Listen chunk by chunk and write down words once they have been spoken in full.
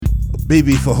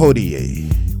Bibi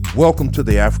Fahodie. Welcome to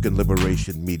the African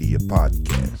Liberation Media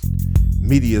Podcast.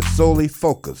 Media solely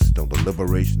focused on the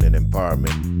liberation and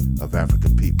empowerment of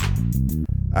African people.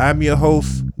 I'm your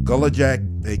host, Gullah Jack,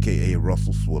 aka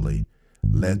Russell Swilley.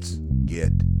 Let's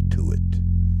get to it.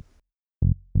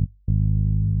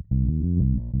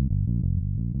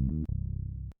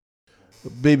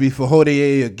 Bibi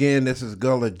Fahodie again. This is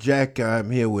Gullah Jack.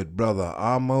 I'm here with Brother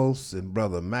Amos and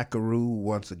Brother Macaru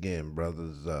once again,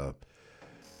 brothers.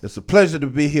 It's a pleasure to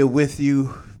be here with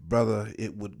you, brother.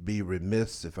 It would be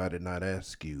remiss if I did not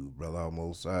ask you, Brother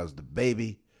Amos, how's the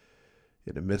baby?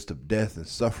 In the midst of death and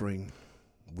suffering,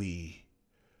 we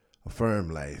affirm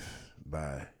life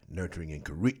by nurturing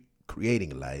and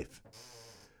creating life.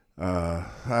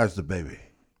 How's the baby?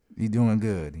 You doing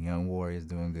good. The young warrior's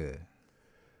doing good.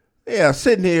 Yeah,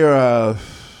 sitting here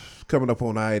coming up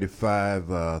on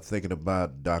I-85, thinking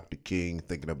about Dr. King,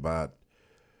 thinking about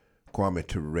Kwame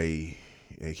Ture,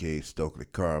 a.k.a. Stokely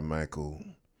Carmichael,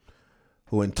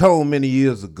 who intoned many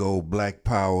years ago Black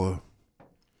Power.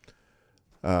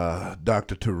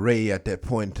 Dr. Ture at that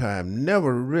point in time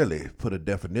never really put a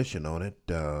definition on it.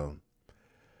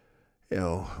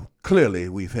 Clearly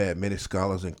we've had many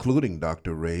scholars, including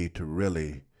Dr. Ray, to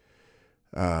really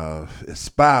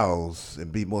espouse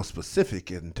and be more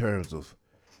specific in terms of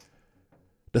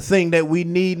the thing that we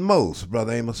need most,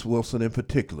 Brother Amos Wilson in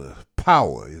particular.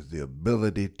 Power is the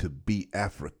ability to be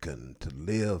African, to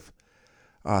live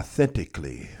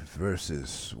authentically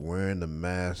versus wearing the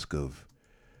mask of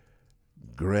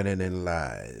grinning and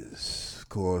lies. Of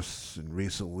course, in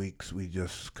recent weeks, we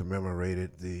just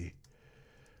commemorated the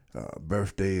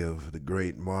birthday of the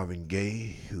great Marvin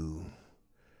Gaye, who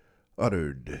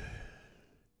uttered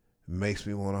 "Makes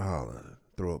Me Want to Holler,"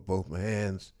 throw up both my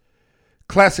hands.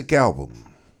 Classic album,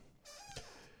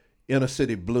 Inner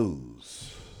City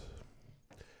Blues.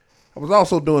 I was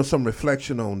also doing some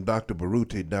reflection on Dr.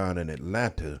 Baruti down in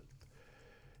Atlanta,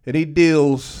 and he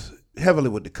deals heavily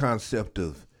with the concept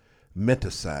of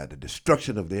menticide, the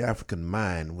destruction of the African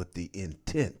mind with the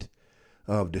intent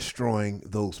of destroying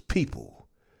those people.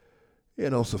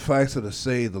 Suffice it to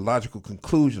say, the logical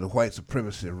conclusion of white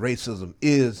supremacy and racism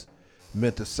is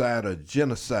menticide or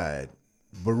genocide.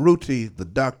 Baruti, the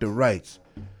doctor, writes,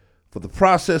 for the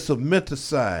process of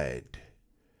menticide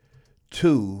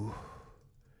to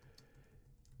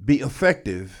be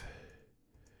effective,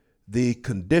 the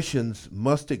conditions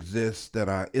must exist that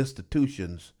our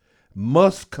institutions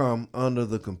must come under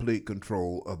the complete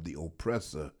control of the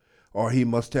oppressor, or he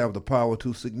must have the power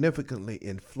to significantly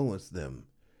influence them.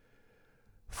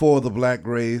 For the black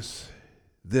race,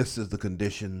 this is the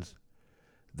conditions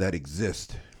that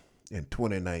exist in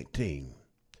 2019.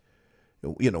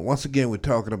 Once again, we're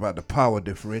talking about the power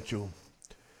differential.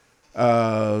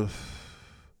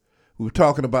 We were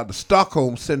talking about the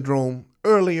Stockholm Syndrome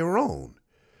earlier on.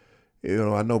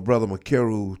 I know Brother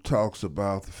Makeru talks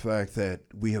about the fact that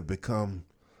we have become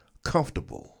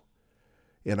comfortable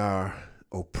in our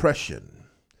oppression.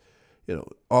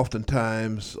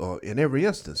 Oftentimes, or in every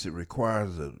instance, it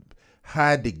requires a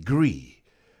high degree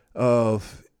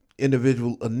of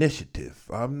individual initiative.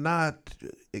 I'm not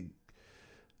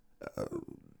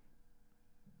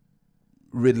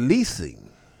releasing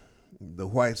the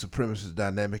white supremacist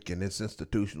dynamic and its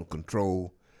institutional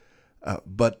control,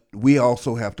 but we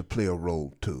also have to play a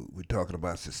role too. We're talking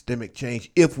about systemic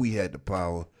change if we had the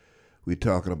power. We're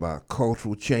talking about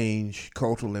cultural change,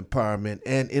 cultural empowerment,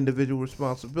 and individual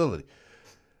responsibility.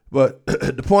 But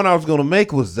the point I was going to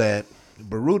make was that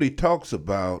Baruti talks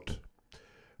about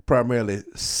primarily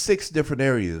 6 different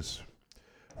areas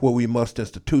where we must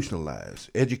institutionalize: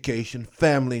 education,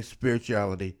 family,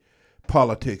 spirituality,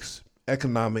 politics,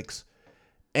 economics,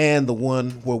 and the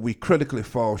one where we critically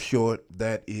fall short,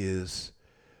 that is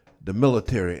the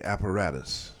military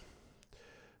apparatus.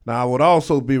 Now, I would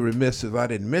also be remiss if I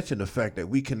didn't mention the fact that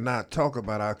we cannot talk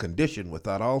about our condition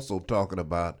without also talking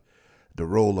about the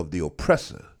role of the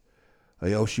oppressor, or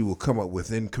else you will come up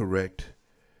with incorrect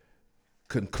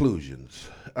conclusions.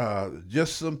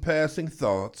 Just some passing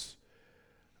thoughts.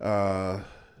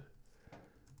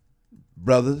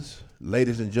 Brothers,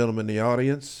 ladies and gentlemen in the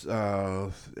audience,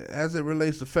 as it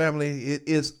relates to family, it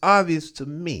is obvious to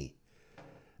me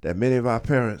that many of our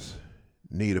parents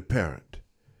need a parent.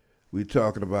 We're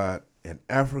talking about an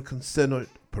African-centered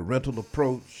parental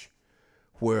approach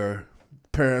where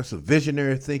parents are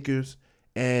visionary thinkers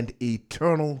and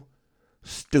eternal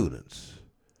students.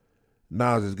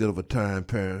 Now is as good of a time,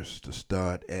 parents, to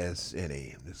start as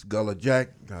any. This is Gullah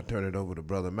Jack. I'll turn it over to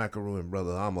Brother Macaru and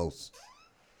Brother Amos.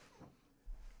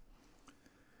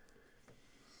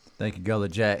 Thank you, Gullah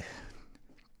Jack.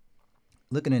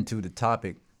 Looking into the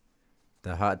topic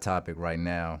the hot topic right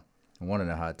now, one of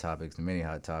the hot topics, the many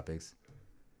hot topics,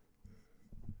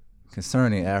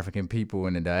 concerning African people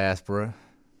in the diaspora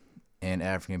and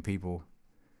African people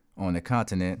on the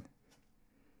continent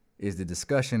is the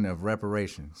discussion of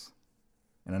reparations.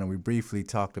 And I know we briefly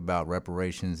talked about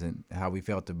reparations and how we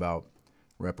felt about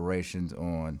reparations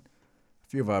on a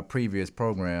few of our previous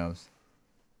programs,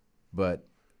 but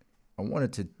I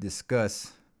wanted to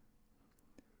discuss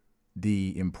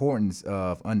the importance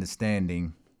of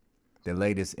understanding the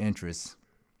latest interests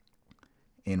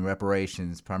in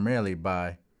reparations, primarily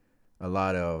by a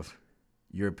lot of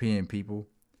European people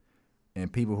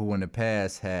and people who in the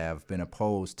past have been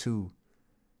opposed to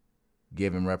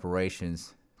giving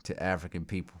reparations to African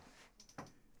people.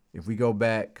 If we go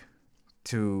back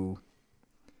to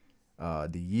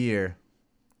the year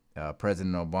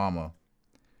President Obama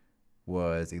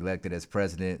was elected as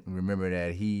president, remember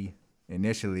that he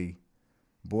initially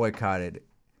boycotted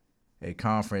a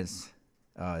conference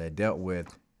that dealt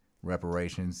with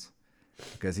reparations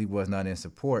because he was not in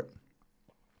support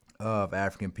of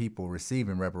African people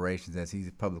receiving reparations, as he's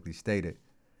publicly stated,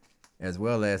 as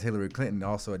well as Hillary Clinton,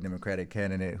 also a Democratic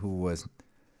candidate who was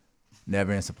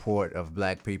never in support of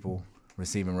black people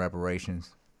receiving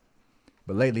reparations.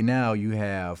 But lately now you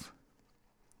have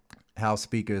House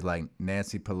speakers like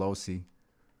Nancy Pelosi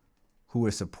who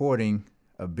is supporting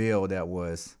a bill that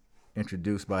was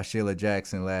introduced by Sheila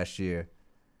Jackson last year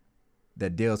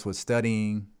that deals with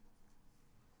studying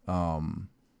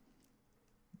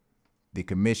the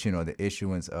commission or the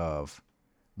issuance of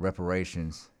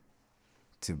reparations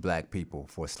to black people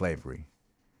for slavery.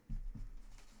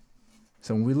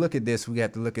 So when we look at this, we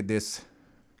have to look at this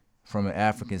from an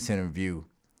African-centered view.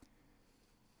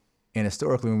 And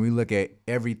historically, when we look at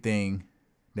everything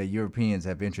that Europeans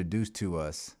have introduced to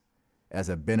us as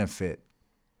a benefit,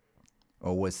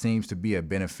 or what seems to be a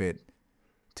benefit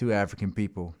to African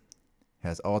people,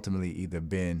 has ultimately either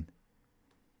been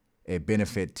a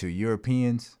benefit to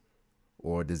Europeans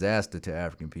or a disaster to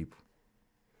African people.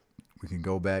 We can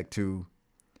go back to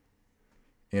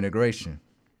integration.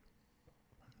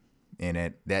 And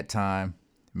at that time,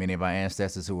 many of our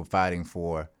ancestors who were fighting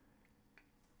for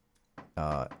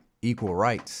equal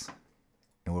rights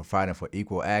and were fighting for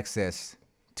equal access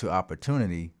to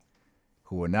opportunity,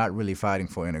 who were not really fighting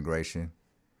for integration.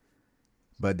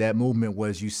 But that movement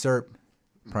was usurped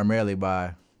primarily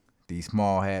by these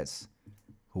small hats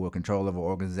who were control of an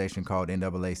organization called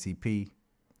NAACP,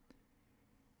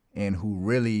 and who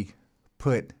really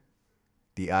put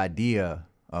the idea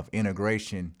of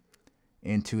integration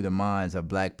into the minds of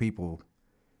black people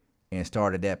and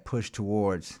started that push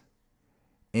towards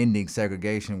ending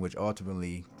segregation, which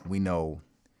ultimately we know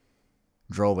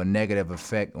drove a negative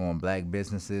effect on black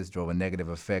businesses, drove a negative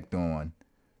effect on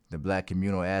the black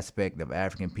communal aspect of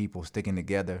African people sticking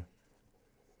together,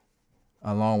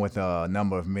 along with a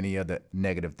number of many other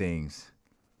negative things.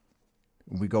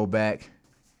 We go back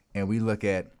and we look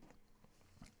at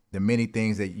the many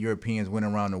things that Europeans went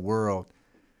around the world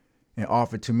and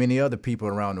offered to many other people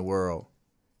around the world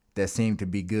that seemed to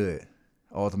be good,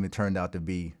 ultimately turned out to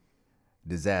be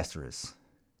disastrous.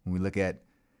 When we look at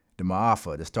the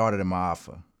Ma'afa, the start of the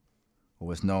Ma'afa, or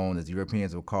what's known as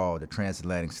Europeans will call the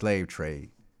transatlantic slave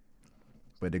trade.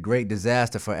 But the great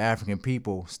disaster for African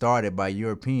people started by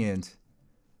Europeans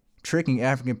tricking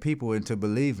African people into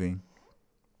believing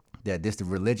that this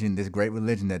great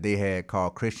religion that they had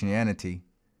called Christianity,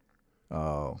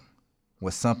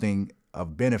 was something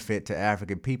of benefit to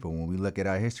African people. When we look at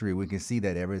our history, we can see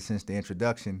that ever since the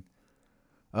introduction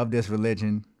of this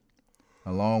religion,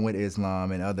 along with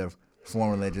Islam and other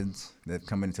foreign religions that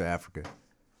come into Africa,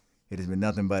 it has been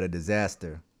nothing but a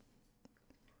disaster.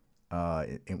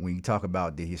 And when you talk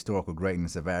about the historical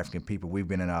greatness of African people, we've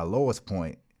been at our lowest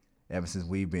point ever since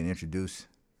we've been introduced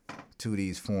to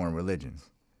these foreign religions.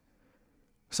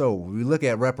 So we look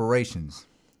at reparations,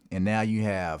 and now you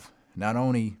have not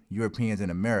only Europeans in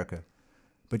America,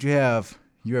 but you have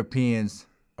Europeans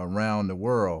around the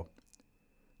world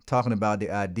talking about the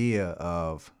idea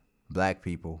of black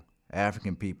people,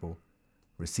 African people,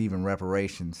 receiving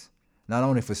reparations, not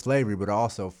only for slavery, but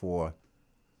also for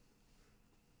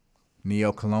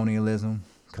neo-colonialism,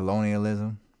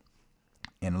 colonialism,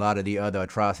 and a lot of the other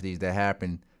atrocities that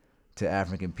happened to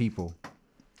African people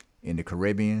in the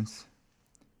Caribbean,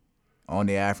 on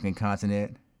the African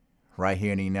continent, right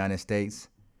here in the United States,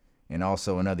 and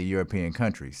also in other European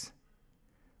countries.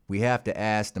 We have to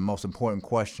ask the most important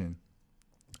question,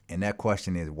 and that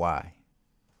question is why?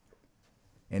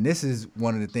 And this is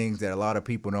one of the things that a lot of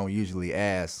people don't usually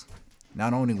ask,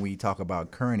 not only when we talk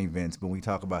about current events, but when we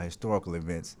talk about historical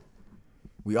events.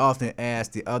 We often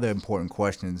ask the other important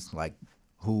questions like,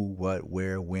 who, what,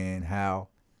 where, when, how.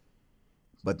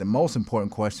 But the most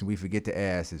important question we forget to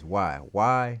ask is why.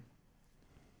 Why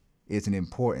is it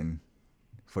important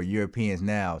for Europeans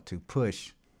now to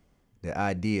push the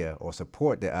idea or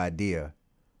support the idea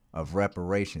of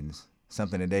reparations,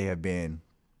 something that they have been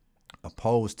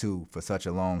opposed to for such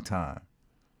a long time?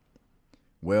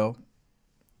 Well,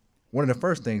 one of the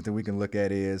first things that we can look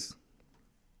at is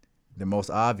the most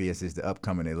obvious is the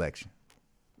upcoming election.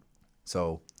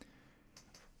 So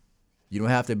you don't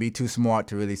have to be too smart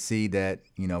to really see that,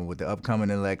 with the upcoming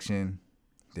election,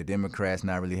 the Democrats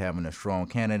not really having a strong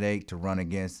candidate to run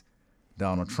against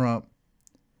Donald Trump.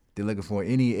 They're looking for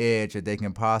any edge that they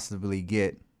can possibly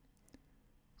get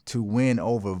to win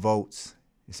over votes,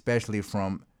 especially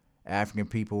from African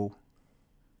people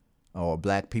or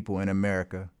black people in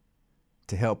America,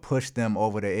 to help push them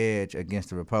over the edge against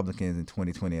the Republicans in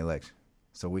 2020 election.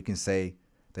 So we can say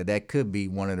that that could be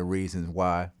one of the reasons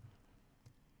why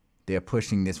they're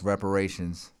pushing this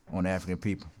reparations on African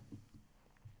people.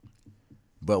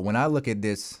 But when I look at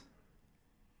this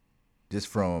just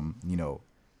from,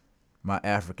 my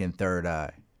African third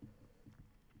eye,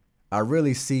 I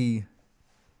really see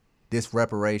this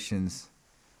reparations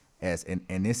as,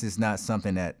 and this is not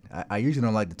something that, I usually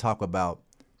don't like to talk about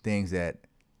things that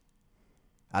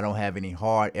I don't have any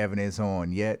hard evidence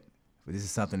on yet, but this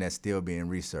is something that's still being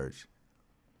researched.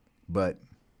 But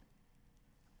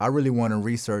I really want to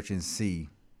research and see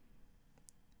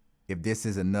if this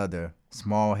is another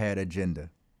small hat agenda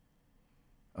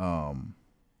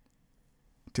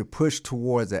to push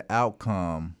towards an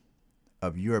outcome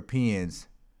of Europeans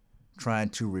trying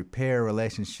to repair a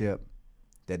relationship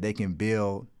that they can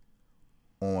build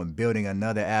on building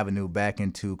another avenue back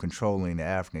into controlling the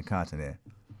African continent.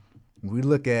 When we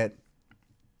look at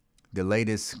the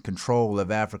latest control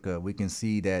of Africa, we can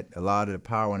see that a lot of the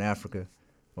power in Africa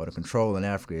or the control in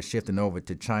Africa is shifting over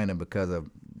to China because of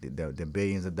the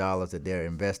billions of dollars that they're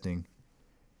investing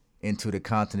into the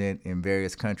continent in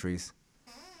various countries.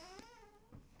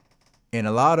 And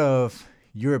a lot of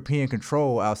European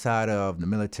control outside of the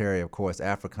military, of course,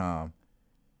 AFRICOM,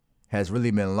 has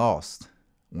really been lost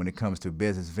when it comes to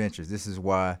business ventures. This is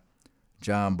why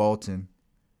John Bolton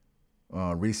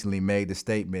recently made the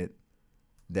statement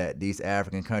that these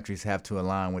African countries have to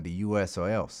align with the U.S. or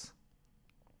else.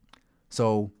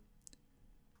 So,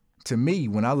 to me,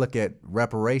 when I look at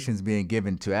reparations being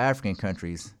given to African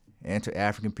countries and to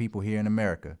African people here in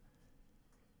America,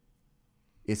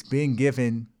 it's being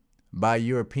given by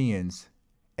Europeans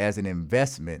as an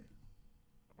investment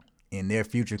in their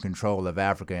future control of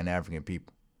Africa and African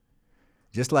people.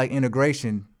 Just like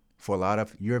integration for a lot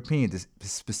of Europeans,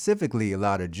 specifically a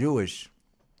lot of Jewish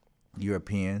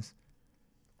Europeans,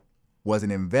 was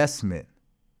an investment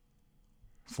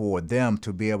for them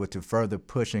to be able to further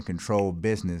push and control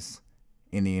business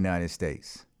in the United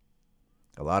States.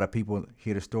 A lot of people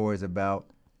hear the stories about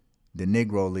the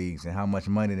Negro Leagues and how much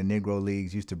money the Negro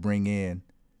Leagues used to bring in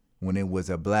when it was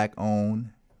a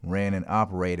black-owned, ran and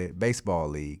operated baseball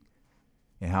league,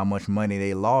 and how much money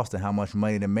they lost and how much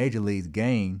money the major leagues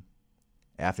gained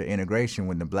after integration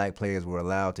when the black players were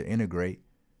allowed to integrate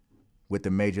with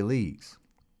the major leagues.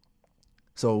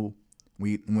 So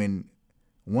when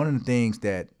one of the things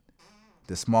that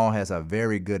the small hats are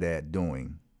very good at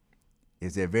doing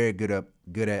is they're very good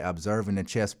at observing the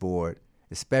chessboard,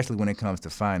 especially when it comes to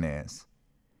finance,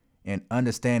 and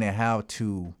understanding how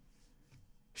to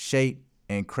shape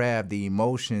and craft the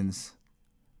emotions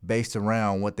based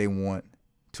around what they want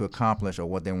to accomplish or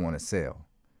what they want to sell.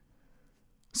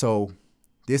 So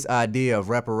this idea of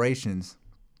reparations,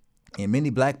 and many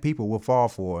black people will fall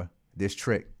for this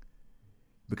trick,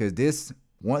 because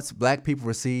once black people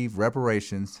receive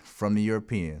reparations from the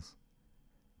Europeans,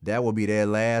 that will be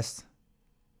pretty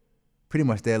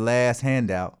much their last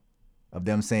handout of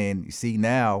them saying, you see,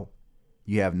 now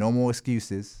you have no more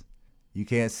excuses. You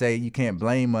can't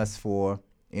blame us for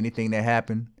anything that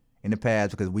happened in the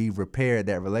past because we've repaired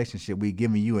that relationship. We've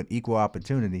given you an equal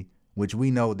opportunity, which we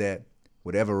know that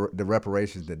whatever the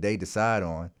reparations that they decide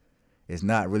on is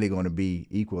not really going to be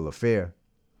equal or fair.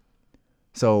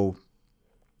 So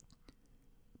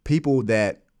people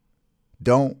that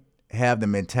don't have the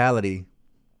mentality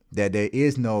that there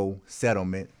is no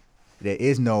settlement, there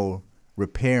is no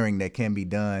repairing that can be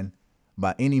done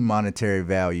by any monetary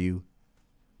value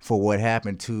for what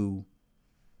happened to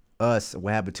us,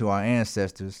 what happened to our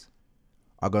ancestors,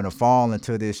 are going to fall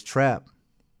into this trap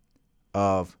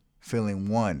of feeling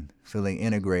one, feeling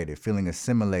integrated, feeling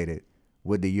assimilated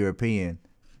with the European.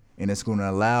 And it's going to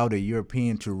allow the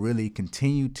European to really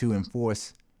continue to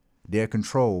enforce their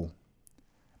control.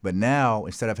 But now,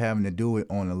 instead of having to do it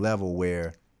on a level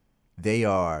where they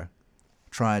are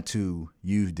trying to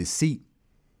use deceit,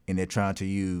 and they're trying to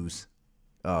use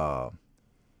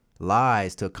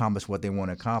lies to accomplish what they want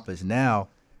to accomplish. Now,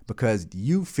 because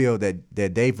you feel that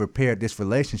they've repaired this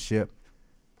relationship,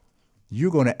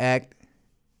 you're going to act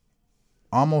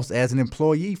almost as an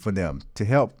employee for them to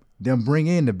help them bring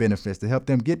in the benefits, to help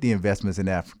them get the investments in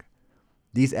Africa.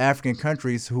 These African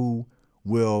countries who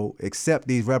will accept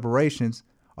these reparations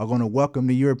are going to welcome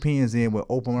the Europeans in with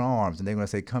open arms, and they're going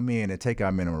to say, come in and take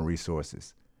our mineral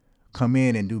resources. Come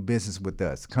in and do business with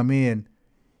us. Come in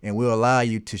and we'll allow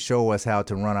you to show us how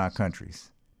to run our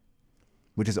countries,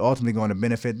 which is ultimately going to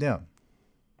benefit them.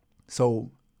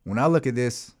 So when I look at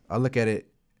this, I look at it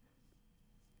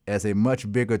as a much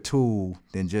bigger tool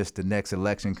than just the next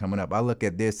election coming up. I look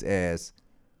at this as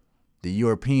the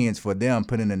Europeans, for them,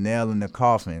 putting a nail in the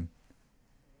coffin.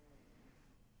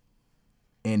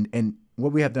 And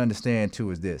what we have to understand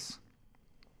too is this.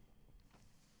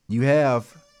 You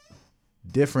have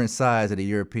different sides of the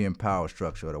European power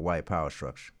structure, or the white power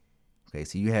structure. Okay,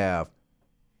 so you have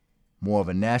more of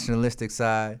a nationalistic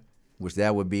side, which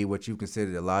that would be what you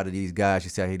consider a lot of these guys, you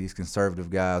see out here, these conservative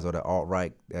guys, or the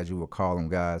alt-right, as you would call them,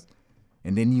 guys.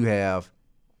 And then you have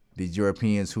these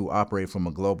Europeans who operate from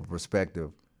a global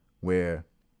perspective, where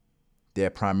their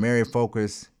primary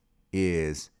focus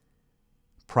is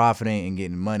profiting and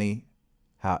getting money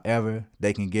however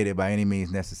they can get it by any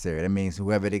means necessary. That means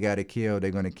whoever they got to kill,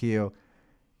 they're going to kill.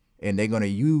 And they're going to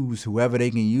use whoever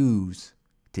they can use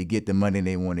to get the money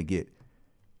they want to get.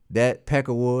 That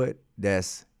peckerwood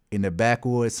that's in the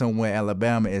backwoods somewhere in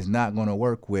Alabama is not going to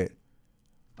work with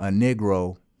a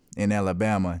Negro in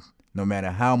Alabama, no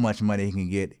matter how much money he can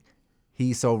get.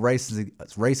 He's so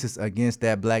racist against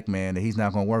that black man that he's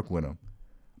not going to work with him.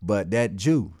 But that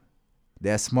Jew,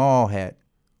 that small hat,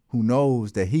 who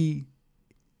knows that he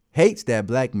hates that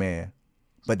black man,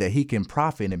 but that he can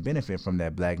profit and benefit from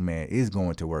that black man, is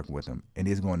going to work with him and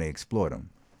is going to exploit him.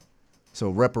 So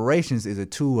reparations is a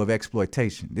tool of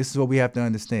exploitation. This is what we have to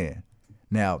understand.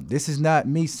 Now, this is not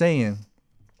me saying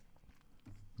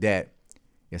that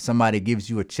if somebody gives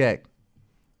you a check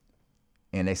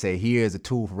and they say, here's a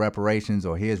tool for reparations,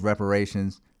 or here's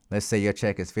reparations, let's say your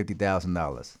check is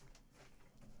 $50,000.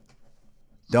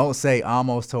 Don't say,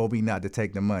 almost told me not to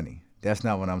take the money. That's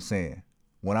not what I'm saying.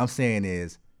 What I'm saying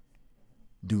is,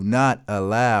 do not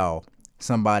allow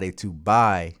somebody to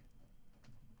buy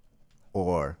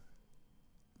or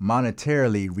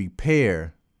monetarily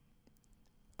repair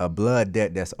a blood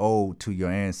debt that's owed to your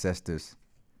ancestors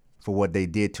for what they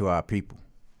did to our people.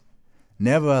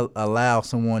 Never allow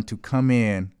someone to come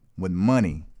in with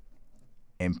money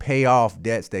and pay off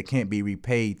debts that can't be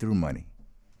repaid through money.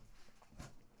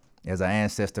 As our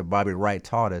ancestor Bobby Wright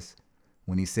taught us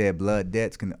when he said blood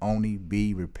debts can only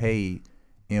be repaid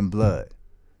in blood.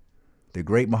 The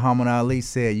great Muhammad Ali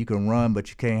said you can run, but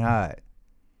you can't hide.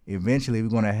 Eventually, we're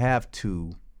going to have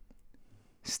to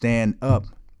stand up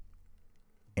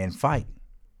and fight.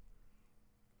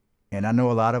 And I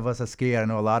know a lot of us are scared. I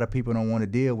know a lot of people don't want to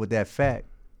deal with that fact.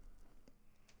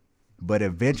 But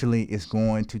eventually, it's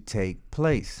going to take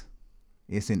place.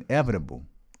 It's inevitable.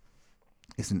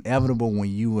 It's inevitable when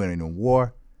you are in a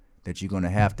war that you're going to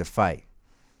have to fight.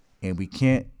 And we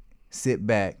can't sit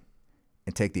back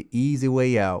and take the easy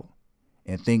way out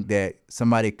and think that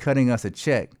somebody cutting us a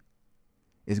check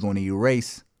is going to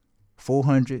erase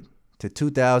 400 to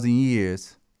 2,000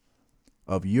 years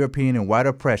of European and white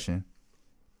oppression,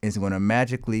 is going to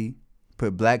magically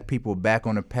put black people back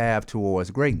on the path towards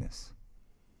greatness.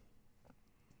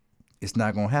 It's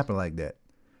not going to happen like that.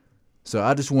 So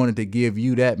I just wanted to give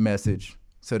you that message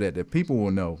so that the people will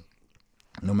know,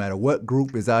 no matter what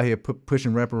group is out here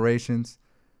pushing reparations,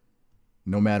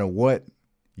 no matter what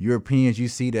Europeans you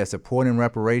see that supporting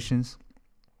reparations,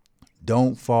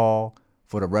 don't fall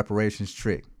for the reparations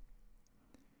trick.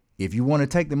 If you want to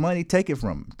take the money, take it from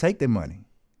them. Take the money.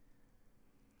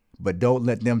 But don't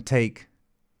let them take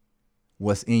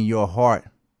what's in your heart,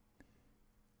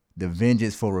 the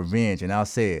vengeance for revenge. And I'll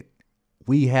say it,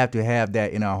 we have to have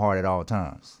that in our heart at all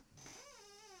times.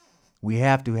 We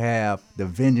have to have the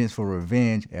vengeance for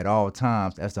revenge at all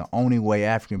times. That's the only way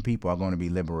African people are going to be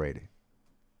liberated.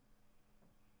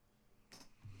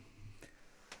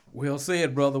 Well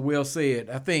said, brother. Well said.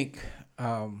 I think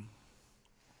a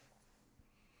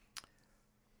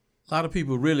lot of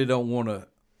people really don't want to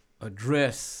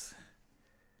address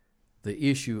the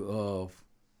issue of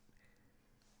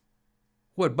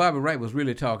what Bobby Wright was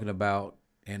really talking about,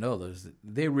 and others.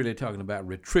 They're really talking about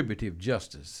retributive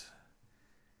justice,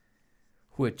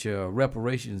 which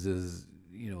reparations is,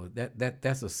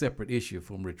 that's a separate issue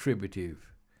from retributive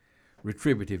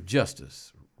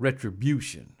justice,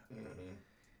 retribution.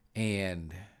 Mm-hmm.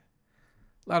 And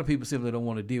A lot of people simply don't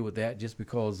want to deal with that just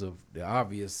because of the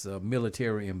obvious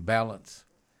military imbalance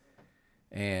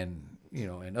and,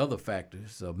 and other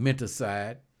factors.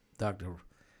 Menticide,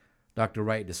 Dr.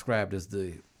 Wright described as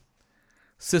the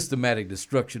systematic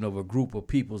destruction of a group of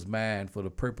people's mind for the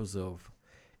purpose of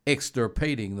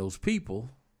extirpating those people.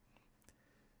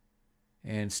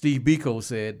 And Steve Biko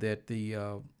said that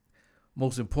the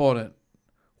most important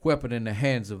weapon in the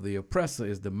hands of the oppressor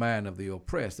is the mind of the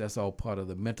oppressed. That's all part of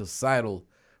the mental-cidal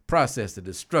process, the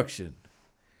destruction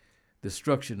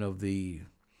of the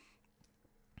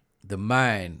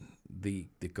mind, the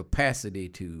capacity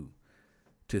to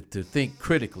think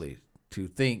critically, to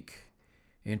think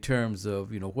in terms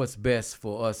of what's best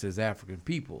for us as African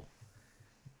people.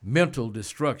 Mental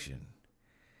destruction.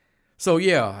 So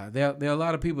yeah, there are a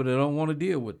lot of people that don't want to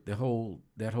deal with that whole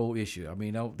issue. I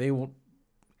mean, they won't.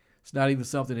 It's not even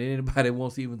something that anybody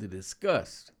wants even to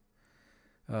discuss.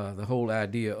 The whole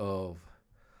idea of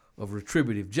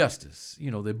retributive justice.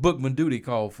 The Bookman Duty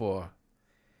called for.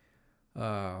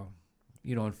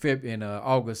 In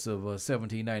August of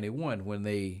 1791 when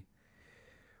they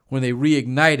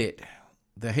reignited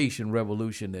the Haitian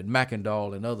Revolution that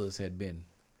Mackendall and others had been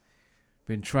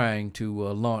trying to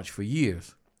launch for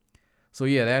years. So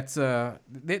yeah, that's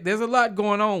there's a lot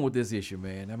going on with this issue,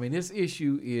 man. I mean, this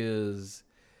issue is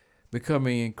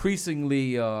becoming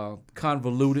increasingly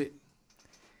convoluted,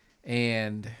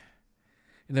 and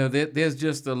there's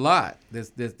just a lot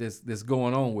that's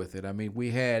going on with it. I mean,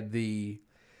 we had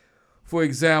for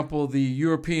example, the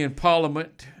European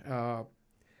Parliament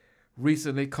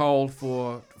recently called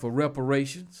for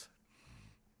reparations.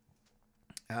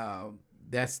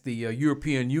 That's the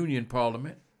European Union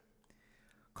Parliament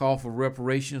called for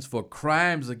reparations for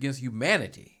crimes against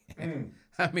humanity.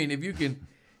 I mean, if you can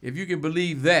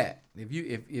believe that,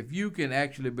 if you can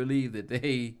actually believe that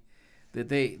they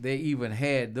even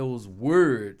had those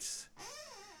words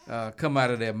come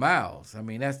out of their mouths. I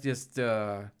mean, that's just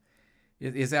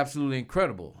it's absolutely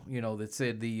incredible. That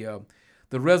said the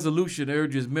resolution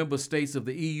urges member states of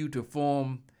the EU to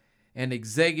form an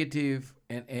executive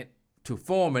and to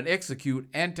form and execute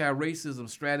anti-racism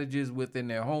strategies within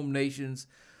their home nations,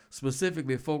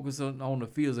 specifically focusing on the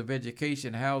fields of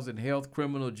education, housing, health,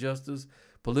 criminal justice,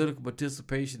 political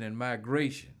participation, and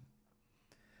migration.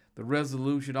 The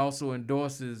resolution also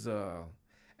endorses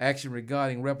action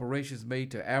regarding reparations made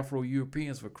to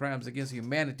Afro-Europeans for crimes against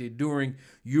humanity during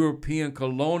European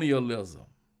colonialism.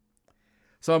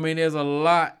 So I mean, there's a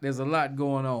lot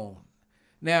going on.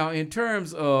 Now, in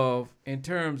terms of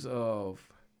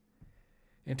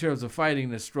fighting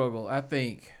the struggle, I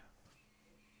think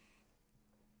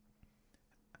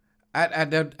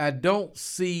I don't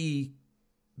see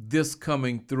this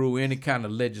coming through any kind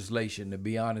of legislation, to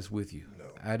be honest with you. No.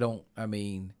 I don't. I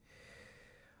mean,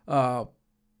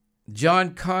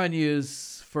 John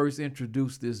Conyers first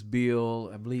introduced this bill,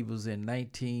 I believe it was in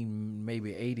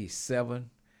 1987.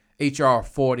 H.R.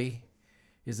 40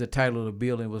 is the title of the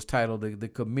bill, and it was titled the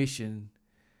Commission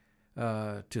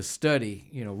to study,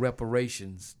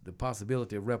 reparations, the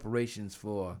possibility of reparations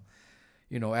for,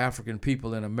 African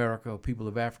people in America, or people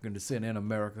of African descent in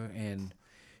America. And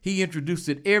he introduced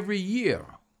it every year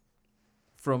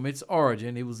from its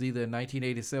origin. It was either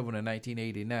 1987 or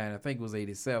 1989. I think it was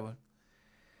 87.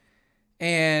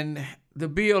 And the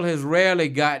bill has rarely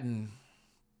gotten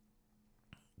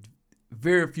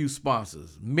very few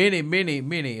sponsors. Many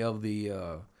of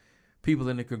the people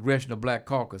in the Congressional Black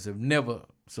Caucus have never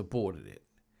supported it.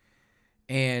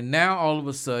 And now all of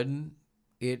a sudden,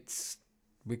 it's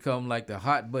become like the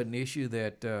hot button issue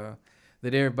that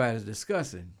everybody's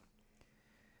discussing.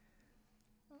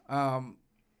 I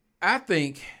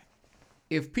think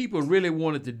if people really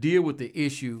wanted to deal with the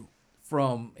issue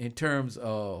in terms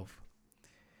of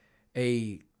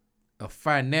a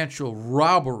financial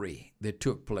robbery that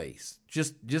took place,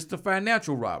 just a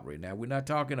financial robbery. Now, we're not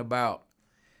talking about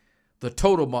the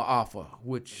total ma'afa,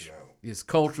 which is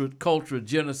cultural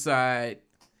genocide,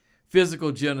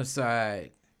 physical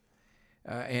genocide,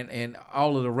 and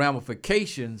all of the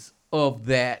ramifications of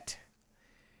that,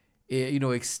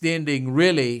 extending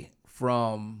really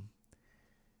from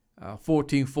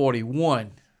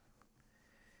 1441.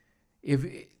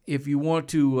 If you want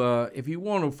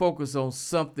to focus on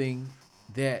something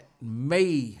that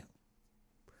may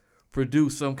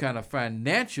produce some kind of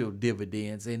financial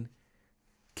dividends and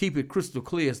keep it crystal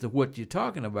clear as to what you're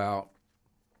talking about,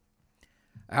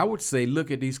 I would say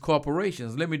look at these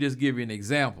corporations. Let me just give you an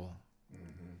example.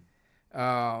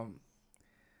 Mm-hmm.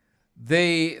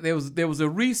 There was a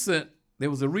recent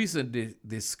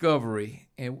discovery,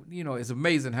 and it's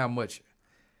amazing how much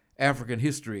African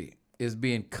history is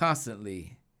being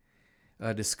constantly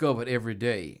discovered every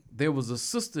day. There was a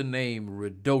sister named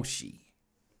Redoshi,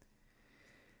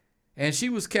 and she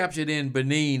was captured in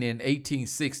Benin in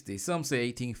 1860. Some say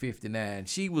 1859.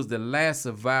 She was the last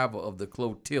survivor of the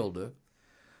Clotilda.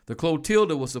 The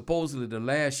Clotilda was supposedly the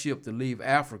last ship to leave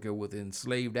Africa with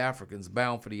enslaved Africans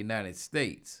bound for the United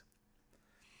States.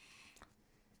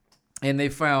 And they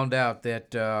found out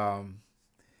that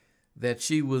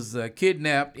she was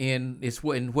kidnapped in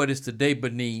what is today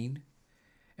Benin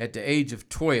at the age of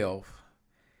 12,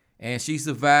 and she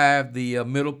survived the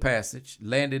Middle Passage,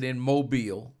 landed in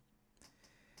Mobile,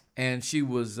 and she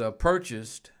was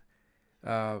purchased.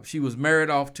 She was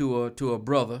married off to a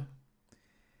brother,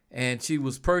 and she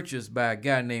was purchased by a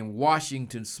guy named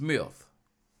Washington Smith.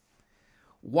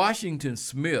 Washington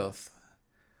Smith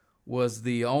was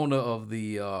the owner of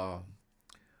the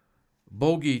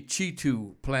Bogie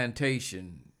Chateau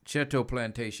plantation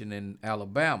in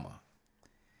Alabama.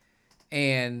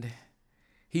 And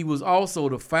he was also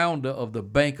the founder of the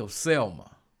Bank of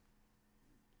Selma.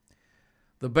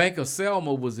 The Bank of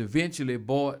Selma was eventually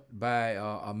bought by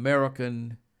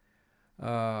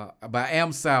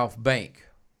AmSouth Bank.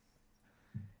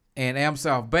 And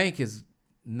AmSouth Bank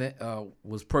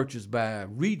was purchased by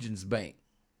Regions Bank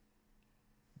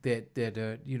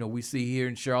that we see here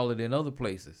in Charlotte and other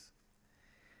places.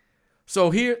 So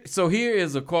here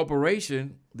is a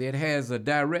corporation that has a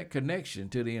direct connection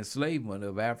to the enslavement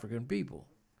of African people.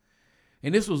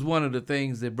 And this was one of the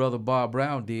things that Brother Bob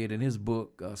Brown did in his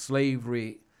book,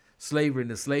 Slavery and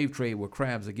the Slave Trade Were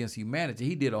Crimes Against Humanity.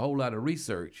 He did a whole lot of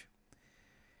research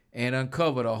and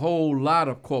uncovered a whole lot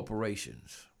of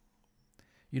corporations.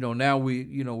 Now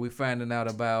we're finding out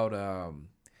about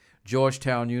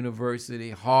Georgetown University,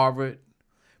 Harvard,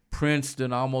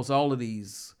 Princeton, almost all of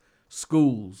these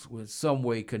schools were some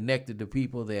way connected to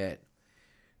people that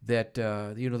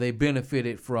they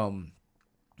benefited from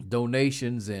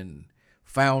donations and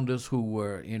founders who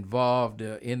were involved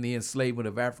in the enslavement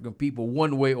of African people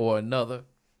one way or another.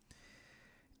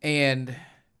 And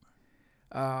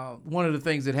one of the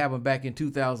things that happened back in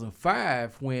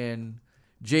 2005 when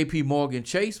J.P. Morgan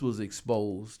Chase was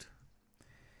exposed,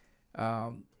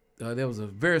 there was a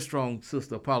very strong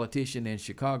sister politician in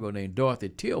Chicago named Dorothy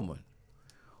Tillman,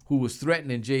 who was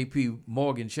threatening J.P.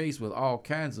 Morgan Chase with all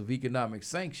kinds of economic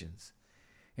sanctions.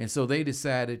 And so they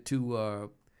decided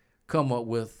to come up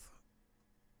with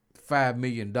 $5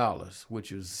 million,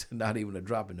 which was not even a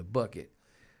drop in the bucket,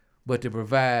 but to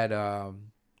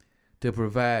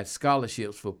provide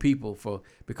scholarships for people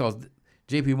because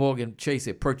J.P. Morgan Chase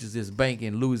had purchased this bank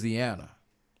in Louisiana.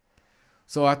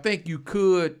 So I think you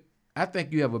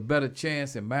have a better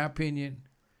chance, in my opinion,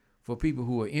 for people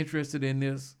who are interested in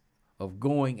this, of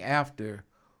going after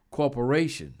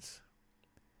corporations.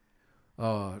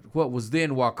 What was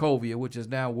then Wachovia, which is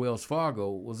now Wells Fargo,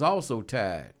 was also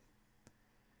tied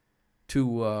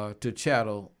to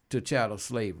chattel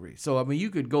slavery. So I mean, you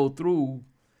could go through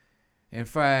and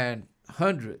find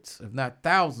hundreds, if not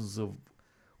thousands, of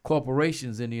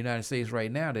corporations in the United States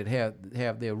right now that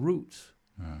have their roots,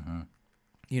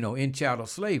 in chattel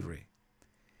slavery.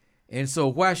 And so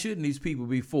why shouldn't these people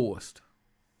be forced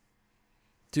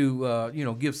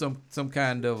to give some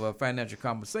kind of financial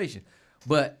compensation?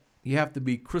 But you have to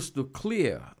be crystal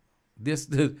clear. This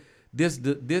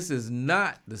is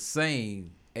not the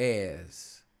same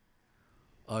as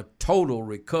a total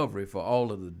recovery for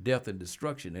all of the death and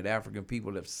destruction that African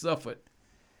people have suffered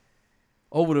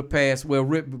over the past,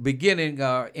 beginning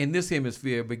in this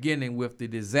hemisphere, beginning with the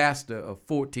disaster of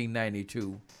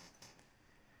 1492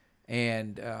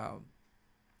 and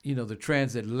the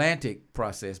transatlantic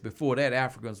process. Before that,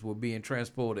 Africans were being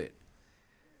transported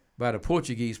by the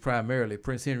Portuguese, primarily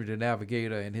Prince Henry the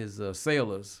Navigator and his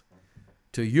sailors,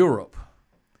 to Europe.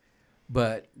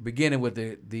 But beginning with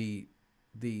the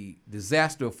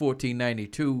disaster of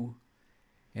 1492,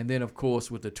 and then of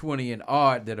course with the 20 and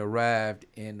odd that arrived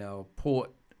in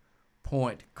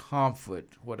Point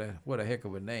Comfort. What a heck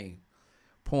of a name,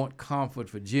 Point Comfort,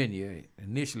 Virginia.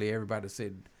 Initially, everybody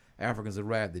said Africans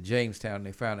arrived at Jamestown, and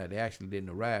they found out they actually didn't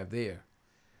arrive there.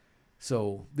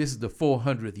 So this is the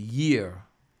 400th year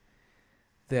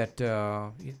that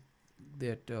of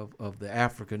the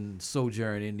African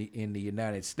sojourn in the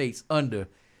United States under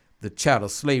the chattel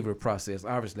slavery process.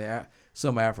 Obviously,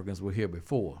 some Africans were here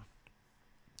before.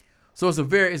 So it's a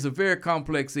very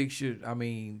complex issue. I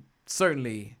mean,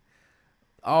 certainly,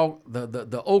 all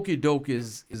the okey-doke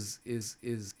is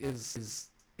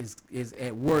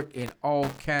at work in all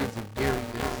kinds of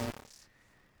areas.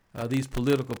 These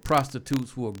political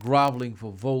prostitutes who are groveling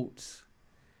for votes.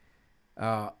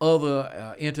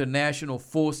 Other international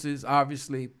forces,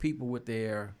 obviously, people with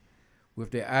their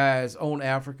with their eyes on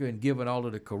Africa and giving all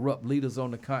of the corrupt leaders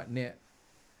on the continent,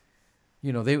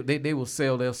 you know, they will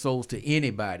sell their souls to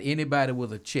anybody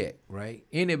with a check, right?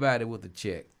 Anybody with a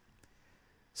check.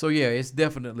 So yeah, it's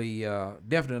definitely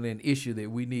an issue that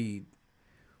we need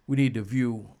to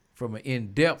view from an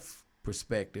in-depth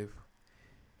perspective.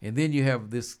 And then you have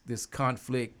this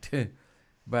conflict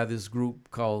by this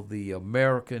group called the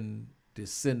American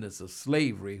Descendants of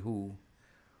Slavery, who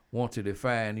want to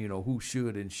define, you know, who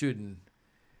should and shouldn't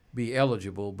be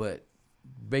eligible, but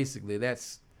basically they're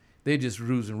just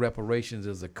using reparations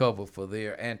as a cover for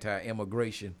their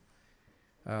anti-immigration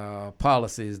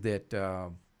policies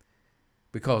that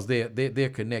because they're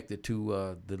connected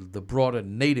to the broader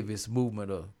nativist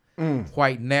movement of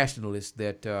white nationalists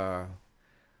that are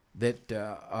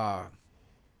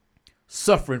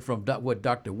suffering from what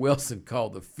Dr. Wilson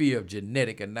called the fear of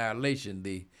genetic annihilation,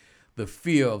 the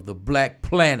fear of the black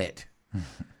planet,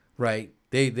 right?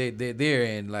 They're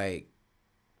in like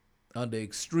under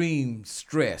extreme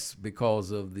stress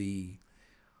because of the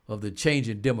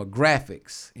changing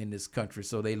demographics in this country.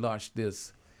 So they launched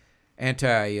this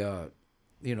integration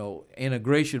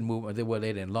movement. Well,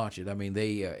 they didn't launch it. I mean,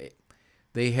 they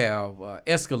have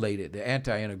escalated the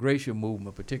anti-integration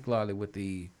movement, particularly with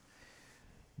the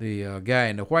guy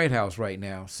in the White House right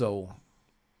now. So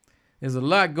there's a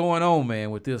lot going on, man,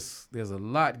 with this. There's a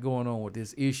lot going on with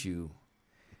this issue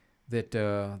that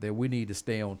we need to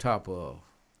stay on top of.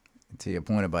 To your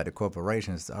point about the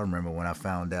corporations, I remember when I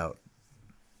found out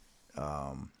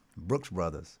Brooks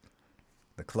Brothers,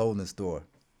 the clothing store,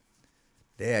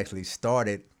 they actually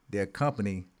started their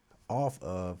company off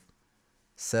of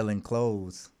selling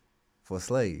clothes for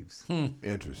slaves.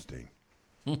 Interesting.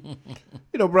 You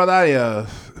know, brother,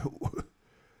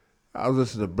 I was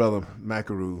listening to Brother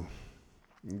Macaru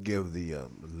give the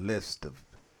list of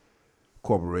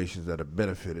corporations that have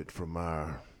benefited from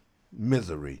our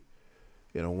misery.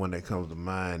 You know, one that comes to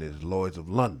mind is Lloyd's of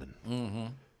London. Mm-hmm.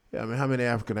 Yeah, I mean, how many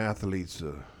African athletes,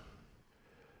 have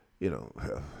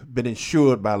been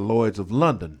insured by Lloyd's of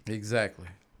London? Exactly.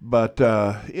 But,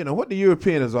 what the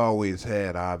European has always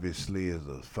had, obviously, is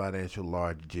a financial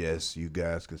largesse. You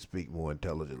guys can speak more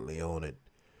intelligently on it.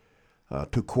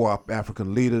 To co-opt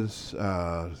African leaders,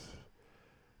 Dr.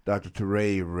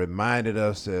 Toure reminded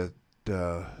us that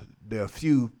there are a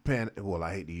few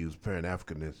I hate to use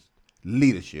Pan-Africanist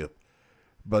leadership,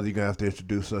 but you're going to have to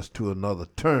introduce us to another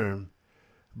term.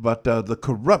 But the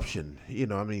corruption,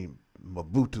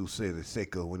 Mobutu Sese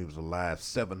Seko, when he was alive,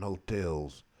 7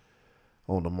 hotels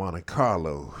on the Monte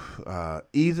Carlo,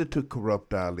 easy to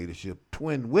corrupt our leadership.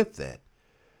 Twin with that,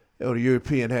 the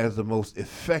European has the most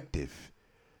effective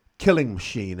killing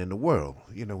machine in the world,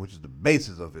 which is the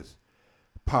basis of its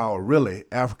power, really,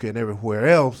 Africa and everywhere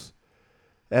else.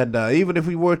 And even if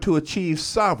we were to achieve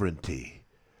sovereignty,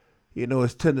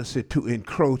 its tendency to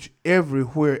encroach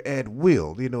everywhere at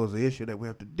will, is an issue that we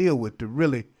have to deal with to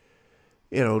really,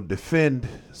 defend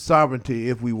sovereignty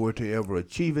if we were to ever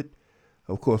achieve it.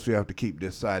 Of course, we have to keep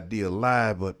this idea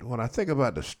alive. But when I think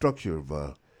about the structure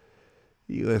of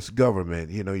U.S. government,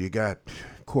 you got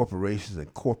corporations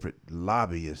and corporate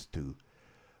lobbyists to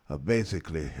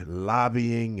basically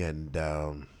lobbying, and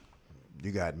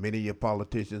you got many of your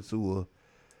politicians who are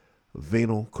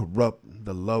venal, corrupt,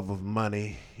 the love of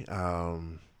money.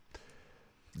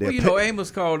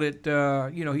 Amos called it,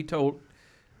 he told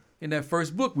in that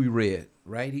first book we read,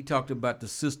 right? He talked about the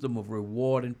system of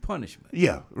reward and punishment.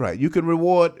 Yeah, right. You can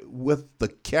reward with the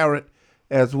carrot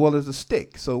as well as the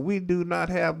stick. So we do not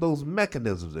have those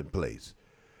mechanisms in place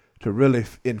to really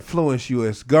influence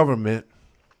U.S. government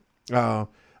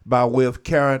by way of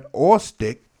carrot or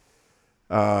stick.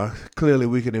 Clearly,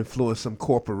 we can influence some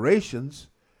corporations,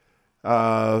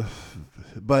 but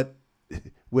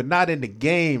we're not in the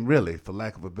game, really, for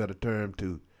lack of a better term,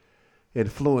 to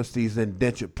influence these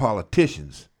indentured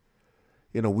politicians.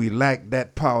 We lack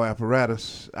that power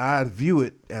apparatus. I view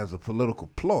it as a political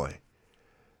ploy,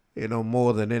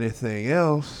 more than anything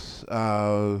else.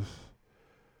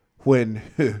 When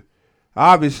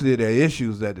obviously there are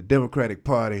issues that the Democratic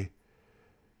Party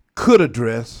could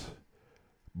address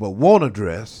but won't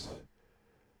address.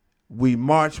 We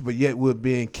march, but yet we're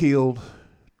being killed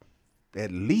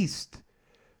at least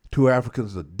 2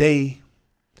 Africans a day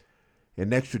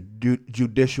in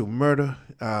extrajudicial murder.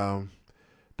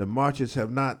 The marches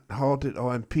have not halted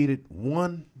or impeded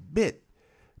one bit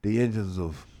the engines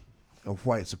of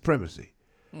white supremacy.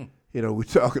 We're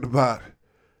talking about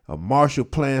a Marshall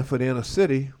Plan for the inner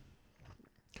city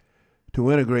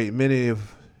to integrate many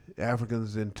of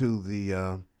Africans into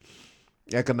the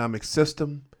economic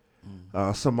system,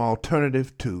 some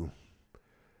alternative to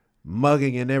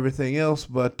mugging and everything else.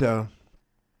 But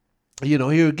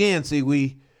here again, see,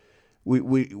 we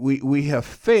have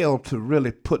failed to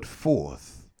really put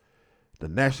forth the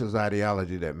nationalist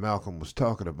ideology that Malcolm was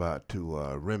talking about to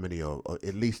remedy or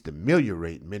at least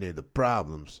ameliorate many of the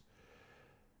problems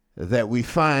that we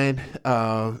find.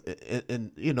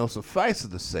 And suffice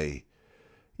it to say,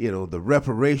 the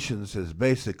reparations has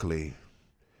basically,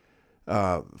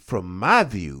 from my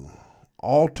view,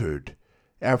 altered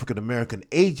African American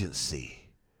agency,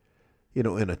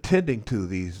 in attending to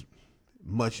these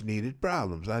much needed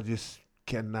problems. I just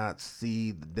cannot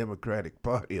see the Democratic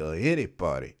Party or any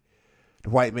party. The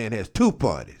white man has two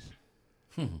parties.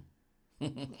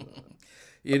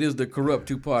 It is the corrupt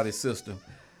two-party system.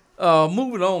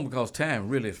 Moving on, because time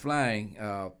really is flying.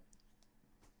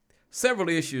 Several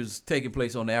issues taking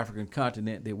place on the African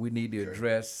continent that we need to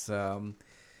address.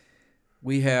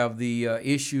 We have the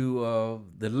issue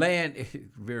of the land,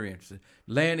 very interesting,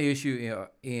 land issue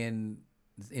in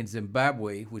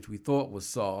Zimbabwe, which we thought was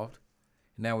solved.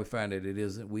 Now we find that it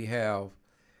isn't. We have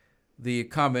the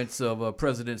comments of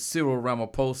President Cyril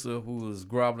Ramaphosa, who is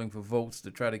groveling for votes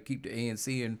to try to keep the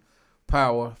ANC in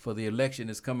power for the election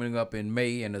that's coming up in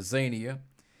May in Azania.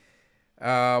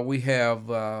 We have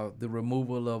the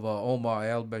removal of Omar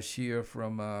al-Bashir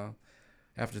from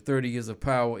after 30 years of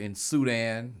power in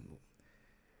Sudan.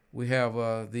 We have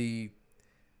the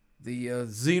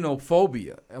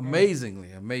xenophobia.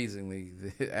 Amazingly,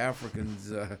 the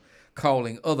Africans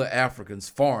calling other Africans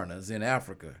foreigners in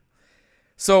Africa.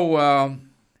 So,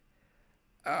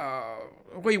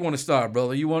 where you want to start,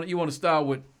 brother? You want to start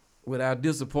with our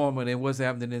disappointment and what's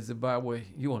happening in Zimbabwe?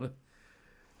 You want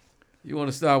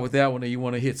to start with that one, or you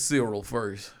want to hit Cyril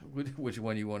first? Which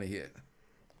one you want to hit?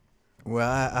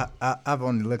 Well, I've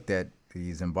only looked at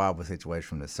the Zimbabwe situation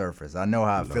from the surface. I know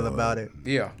how I feel about it.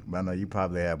 Yeah. But I know you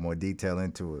probably have more detail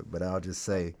into it. But I'll just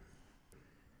say,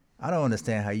 I don't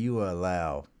understand how you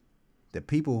allow the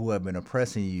people who have been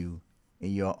oppressing you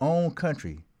in your own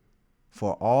country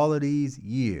for all of these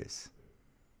years,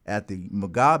 after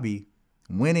Mugabe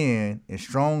went in and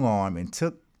strong arm and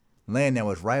took land that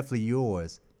was rightfully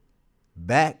yours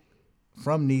back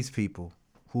from these people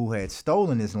who had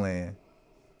stolen this land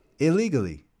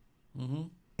illegally. Mm-hmm.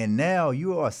 And now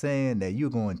you are saying that you're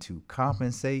going to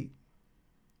compensate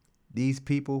these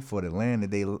people for the land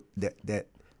that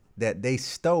they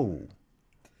stole.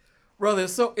 Brother,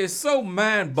 it's so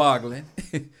mind-boggling.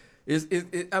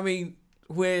 I mean,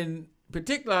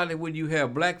 particularly when you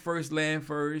have Black First, Land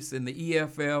First, and the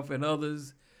EFF and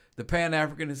others, the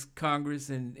Pan-Africanist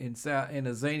Congress in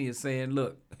Azania saying,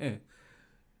 look,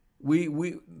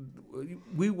 we're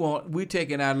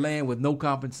taking our land with no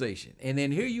compensation. And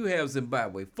then here you have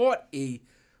Zimbabwe, fought a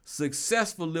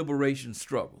successful liberation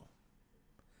struggle,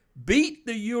 beat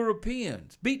the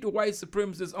Europeans, beat the white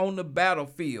supremacists on the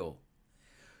battlefield,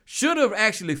 should have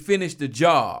actually finished the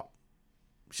job.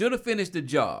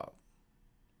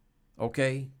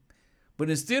 Okay? But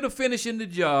instead of finishing the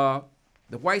job,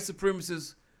 the white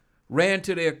supremacists ran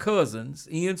to their cousins,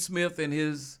 Ian Smith and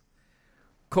his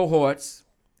cohorts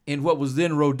in what was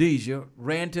then Rhodesia,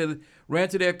 ran to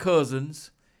their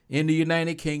cousins in the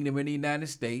United Kingdom and the United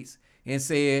States and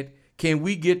said, can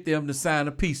we get them to sign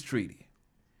a peace treaty?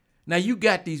 Now, you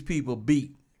got these people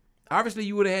beat. Obviously,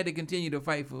 you would have had to continue to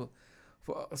fight for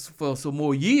some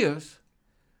more years,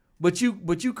 but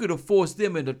you could have forced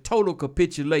them into total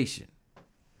capitulation.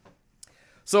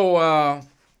 So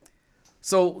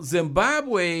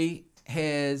Zimbabwe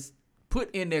has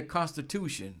put in their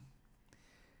constitution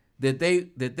that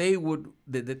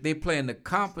they plan to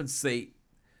compensate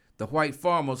the white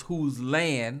farmers whose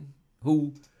land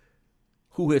who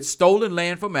had stolen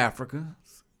land from Africa,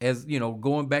 as you know,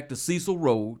 going back to Cecil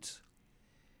Rhodes,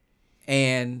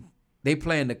 and they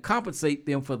plan to compensate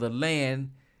them for the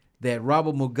land that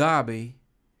Robert Mugabe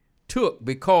took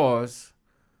because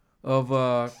of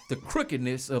the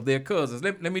crookedness of their cousins.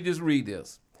 Let me just read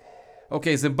this.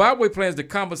 Okay, Zimbabwe plans to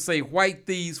compensate white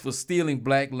thieves for stealing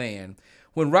black land.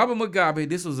 When Robert Mugabe,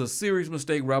 this was a serious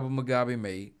mistake Robert Mugabe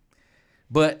made,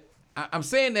 but I'm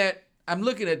saying that, I'm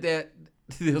looking at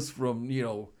this from,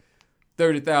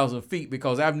 30,000 feet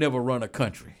because I've never run a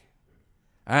country.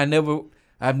 I've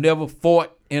never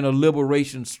fought in a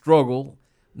liberation struggle,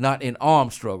 not an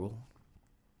armed struggle.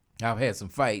 I've had some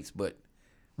fights, but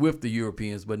with the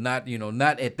Europeans, but not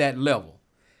at that level.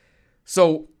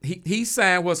 So he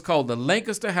signed what's called the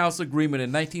Lancaster House Agreement in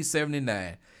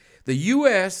 1979. The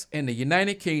U.S. and the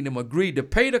United Kingdom agreed to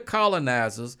pay the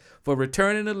colonizers for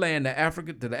returning the land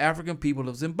to the African people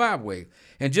of Zimbabwe.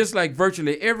 And just like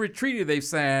virtually every treaty they've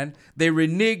signed, they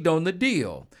reneged on the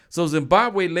deal. So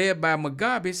Zimbabwe, led by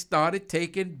Mugabe, started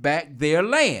taking back their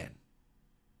land.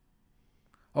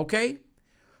 Okay?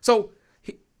 So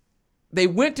they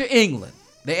went to England.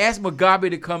 They asked Mugabe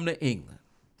to come to England.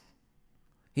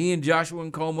 He and Joshua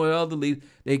Nkomo and other leaders,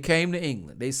 they came to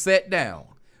England. They sat down.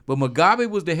 But Mugabe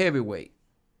was the heavyweight.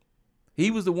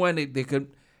 He was the one that they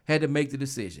had to make the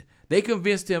decision. They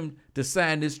convinced him to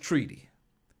sign this treaty.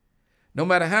 No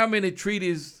matter how many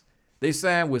treaties they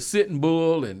signed with Sitting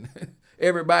Bull and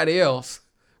everybody else,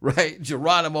 right?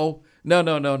 Geronimo.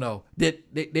 No. They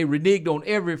reneged on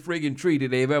every friggin' treaty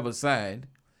they've ever signed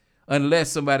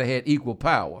unless somebody had equal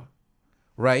power,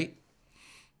 right?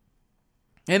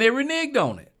 And they reneged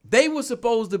on it. They were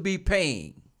supposed to be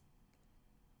paying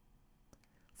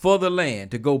for the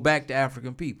land to go back to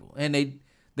African people. And they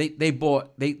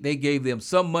gave them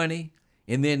some money,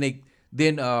 and then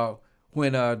when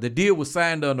the deal was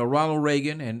signed under Ronald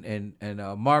Reagan and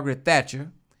Margaret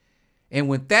Thatcher, and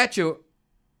when Thatcher,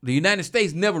 the United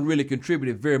States never really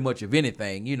contributed very much of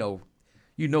anything. You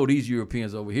know these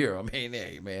Europeans over here. I mean,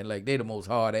 hey man, like they the most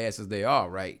hard asses they are,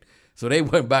 right? So they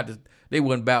wasn't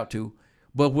about to.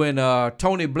 But when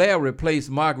Tony Blair replaced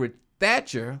Margaret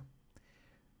Thatcher,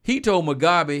 he told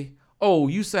Mugabe, "Oh,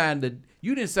 you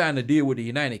didn't sign the deal with the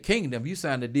United Kingdom. You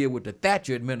signed the deal with the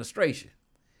Thatcher administration."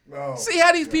 Oh, see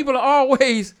how these people are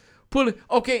always pulling.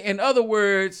 Okay, in other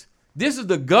words, this is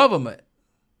the government.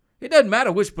 It doesn't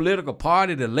matter which political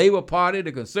party, the Labour Party,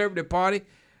 the Conservative Party,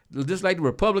 just like the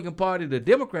Republican Party, the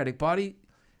Democratic Party.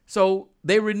 So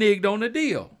they reneged on the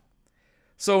deal.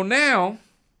 So now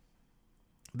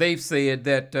they've said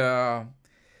that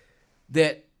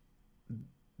that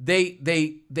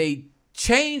they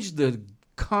changed the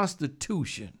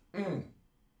Constitution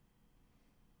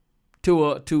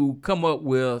to come up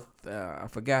with I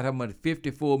forgot how much,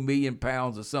 54 million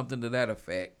pounds or something to that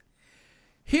effect.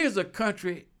 Here's a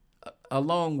country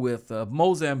along with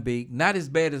Mozambique, not as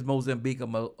bad as Mozambique or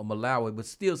Malawi, but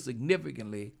still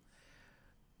significantly,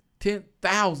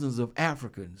 thousands of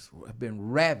Africans have been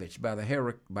ravaged by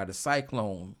the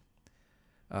cyclone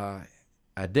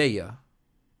Idai.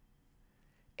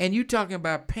 And you're talking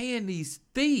about paying these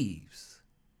thieves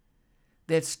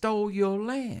that stole your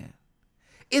land.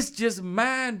 It's just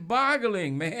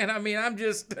mind-boggling, man. I mean, I'm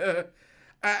just,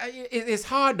 it's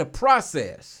hard to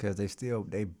process. Because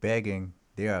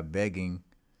they are begging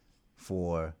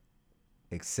for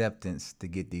acceptance to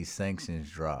get these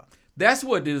sanctions dropped. That's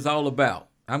what it is all about.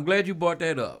 I'm glad you brought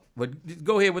that up. But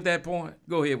go ahead with that point.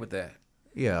 Go ahead with that.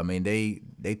 Yeah, I mean, they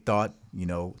thought,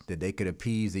 that they could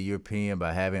appease the European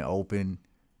by having open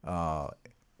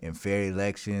and fair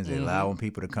elections and allowing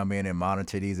people to come in and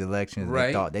monitor these elections.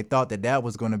 Right. They thought that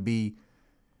was going to be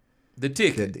the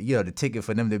ticket. The ticket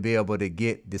for them to be able to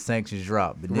get the sanctions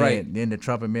dropped. But then the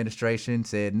Trump administration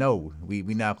said, no, we're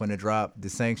not going to drop the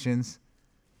sanctions.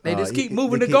 They just keep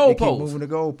moving the goalposts. They keep moving the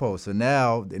goalposts. So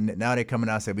now they're coming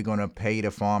out and saying we're going to pay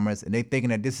the farmers. And they're thinking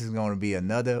that this is going to be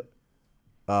another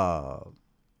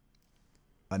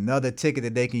ticket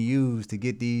that they can use to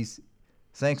get these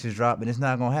sanctions dropped. And it's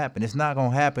not going to happen. It's not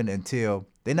going to happen until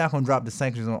they're not going to drop the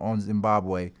sanctions on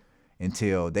Zimbabwe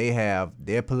until they have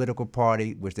their political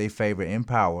party, which they favor, in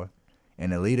power,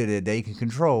 and a leader that they can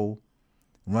control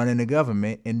running the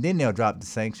government, and then they'll drop the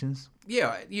sanctions.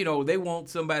 Yeah, they want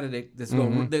somebody that's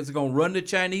going to run the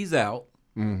Chinese out,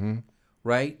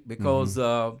 right? Because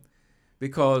ZANU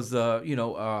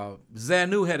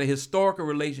had a historical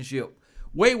relationship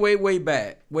way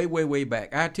back.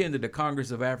 I attended the Congress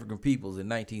of African Peoples in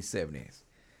 1970s.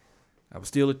 I was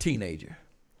still a teenager.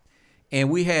 And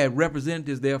we had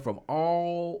representatives there from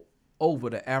all over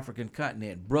the African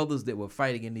continent, brothers that were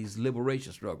fighting in these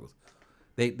liberation struggles.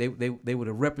 They were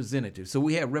the representatives. So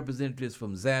we had representatives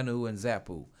from ZANU and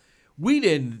ZAPU. We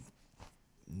didn't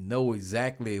know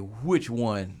exactly which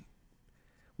one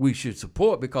we should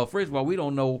support because, first of all, we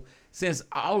don't know, since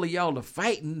all of y'all are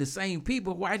fighting the same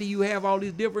people, why do you have all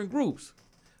these different groups?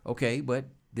 Okay, but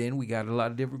then we got a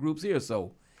lot of different groups here.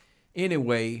 So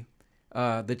anyway,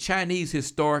 the Chinese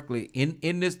historically, in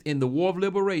the War of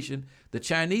Liberation, the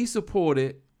Chinese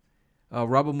supported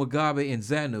Robert Mugabe and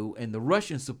ZANU, and the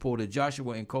Russians supported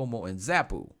Joshua Nkomo and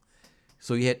ZAPU.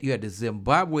 So you had the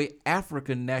Zimbabwe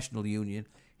African National Union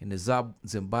and the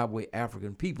Zimbabwe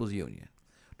African People's Union.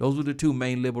 Those were the two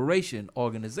main liberation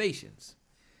organizations.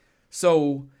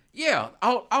 So yeah,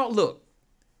 look,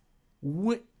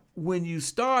 when you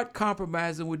start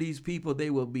compromising with these people, they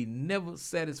will be never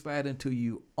satisfied until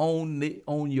you on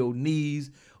your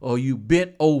knees or you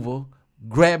bent over,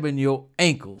 grabbing your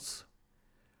ankles,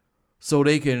 so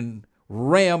they can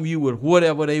ram you with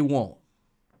whatever they want.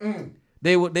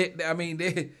 They will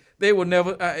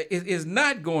never. It's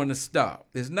not going to stop.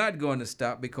 It's not going to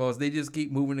stop because they just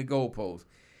keep moving the goalposts.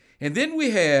 And then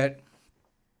we had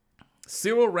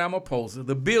Cyril Ramaphosa,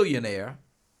 the billionaire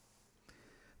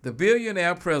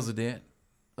president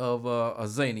of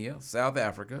Azania, South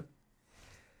Africa,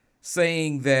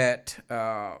 saying that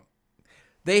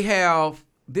they have,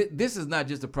 this is not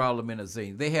just a problem in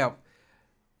Azania, they have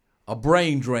a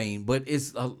brain drain, but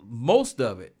it's most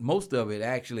of it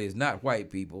actually is not white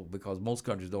people, because most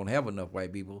countries don't have enough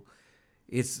white people.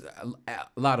 It's a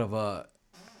lot of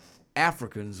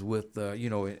Africans with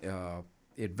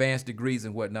advanced degrees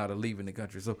and whatnot are leaving the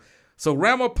country. So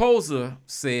Ramaphosa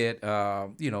said, I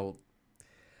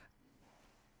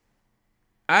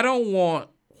don't want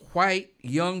white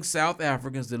young South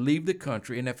Africans to leave the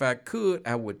country, and if I could,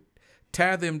 I would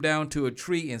tie them down to a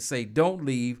tree and say, don't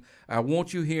leave. I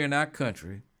want you here in our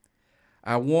country.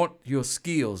 I want your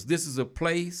skills. This is a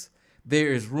place.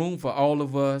 There is room for all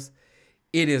of us.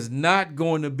 It is not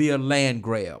going to be a land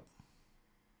grab.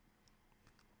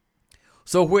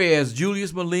 So whereas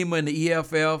Julius Malema and the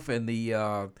EFF and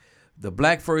the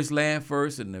Black First, Land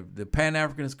First, and the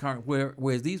Pan-Africanist Congress,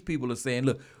 whereas these people are saying,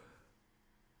 look,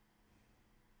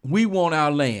 we want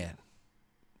our land.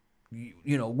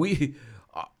 We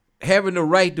having the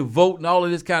right to vote and all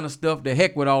of this kind of stuff, the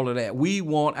heck with all of that. We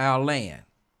want our land.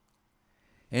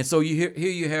 And so here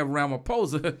you have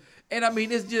Ramaphosa, and I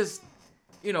mean, it's just,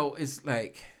 it's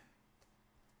like,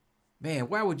 man,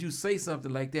 why would you say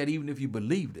something like that even if you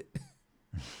believed it?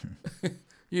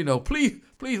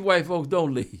 Please, white folks,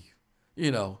 don't leave.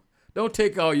 Don't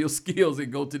take all your skills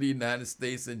and go to the United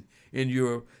States and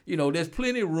Europe. There's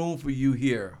plenty of room for you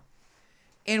here.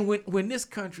 And when this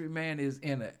country, man, is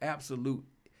in an absolute,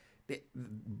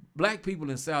 black people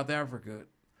in South Africa,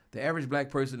 the average black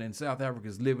person in South Africa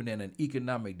is living in an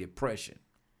economic depression.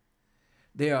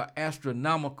 There are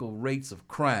astronomical rates of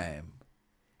crime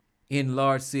in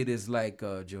large cities like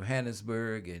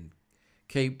Johannesburg and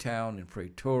Cape Town and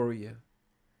Pretoria,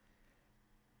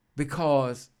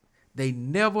 because they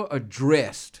never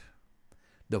addressed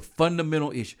the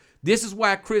fundamental issue. This is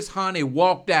why Chris Hani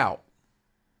walked out.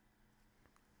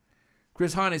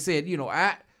 Chris Hani said,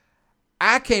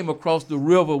 I came across the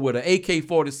river with an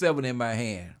AK-47 in my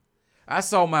hand. I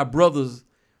saw my brothers,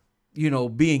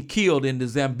 being killed in the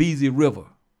Zambezi River.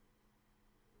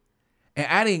 And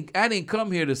I didn't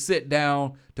come here to sit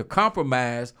down to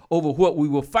compromise over what we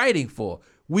were fighting for.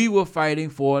 We were fighting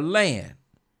for land.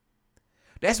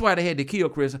 That's why they had to kill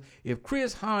Chris. If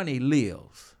Chris Hani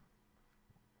lives,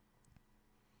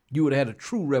 you would have had a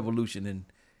true revolution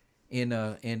in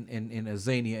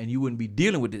Azania, and you wouldn't be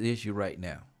dealing with the issue right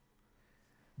now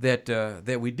that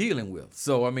we're dealing with.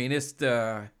 So I mean, it's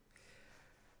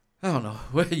I don't know.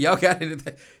 Y'all got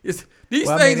anything? These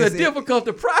things are difficult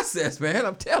to process, man.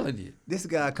 I'm telling you. This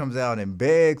guy comes out and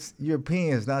begs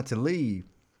Europeans not to leave.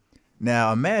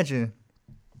 Now imagine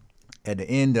at the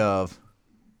end of,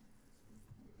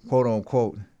 quote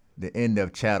unquote, the end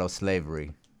of chattel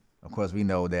slavery. Of course, we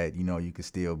know that, you could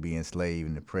still be enslaved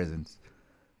in the prisons.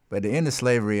 But at the end of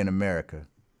slavery in America,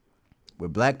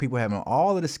 with black people having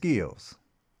all of the skills,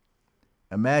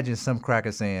 imagine some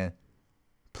cracker saying,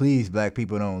 please, black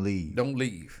people, don't leave. Don't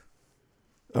leave.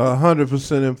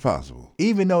 100% impossible.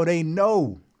 Even though they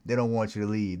know they don't want you to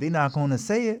leave, they're not going to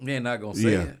say it. They're not going to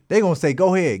say it. They're going to say,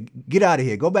 go ahead, get out of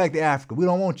here, go back to Africa. We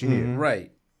don't want you here.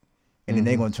 Right. And then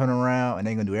they're going to turn around and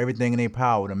they're going to do everything in their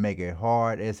power to make it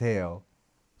hard as hell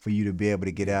for you to be able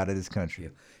to get out of this country.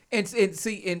 And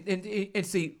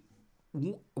see,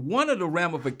 one of the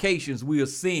ramifications we are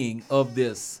seeing of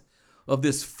this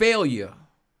failure,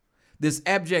 this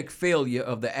abject failure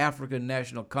of the African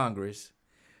National Congress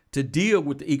to deal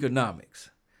with the economics.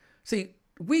 See,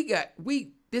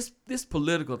 this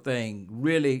political thing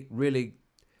really,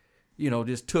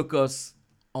 just took us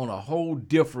on a whole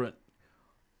different,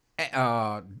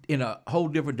 in a whole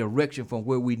different direction from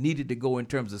where we needed to go in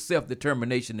terms of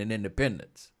self-determination and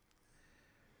independence.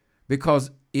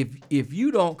 Because if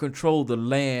you don't control the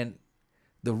land,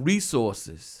 the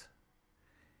resources,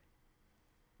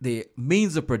 the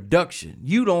means of production,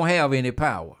 you don't have any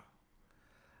power.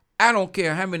 I don't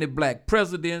care how many black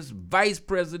presidents, vice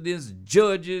presidents,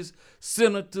 judges,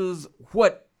 senators,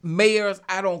 mayors,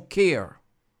 I don't care.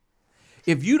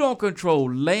 If you don't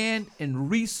control land and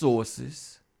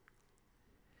resources,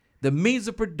 the means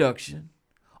of production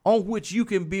on which you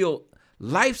can build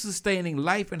life-sustaining,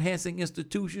 life-enhancing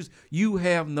institutions, you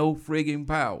have no frigging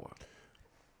power.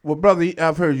 Well, brother,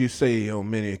 I've heard you say on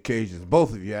many occasions,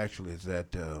 both of you actually, is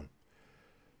that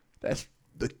that's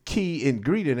the key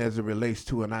ingredient as it relates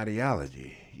to an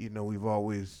ideology. We've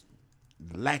always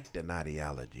lacked an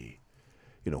ideology.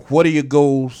 What are your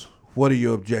goals? What are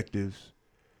your objectives?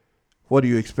 What do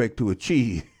you expect to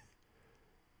achieve?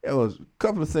 There was a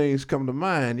couple of things come to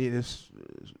mind. It's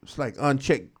like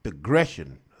unchecked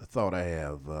aggression. A thought I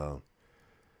have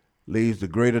leads to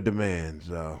greater demands.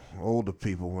 Older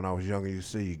people, when I was younger, you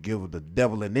see, you give the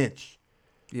devil an inch.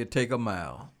 You take a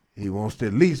mile. He wants to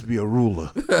at least be a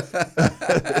ruler.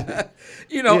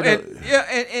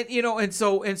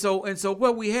 So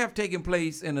what we have taken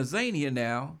place in Azania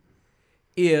now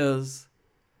is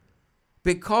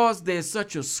because there's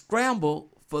such a scramble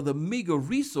for the meager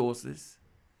resources,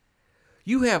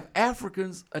 you have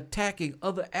Africans attacking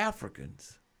other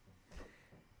Africans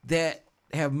that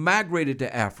have migrated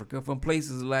to Africa from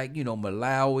places like,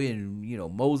 Malawi and,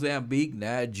 Mozambique,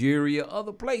 Nigeria,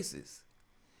 other places.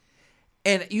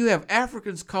 And you have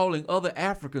Africans calling other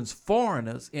Africans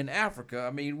foreigners in Africa.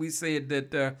 I mean, we said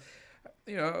that,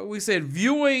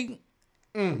 viewing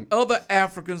other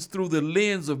Africans through the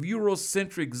lens of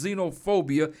Eurocentric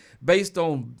xenophobia based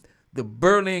on the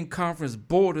Berlin Conference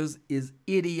borders is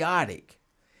idiotic.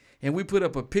 And we put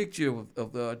up a picture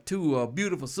of two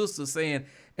beautiful sisters saying,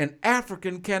 an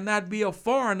African cannot be a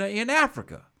foreigner in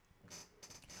Africa.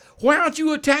 Why aren't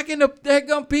you attacking the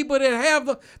daggum people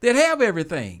that have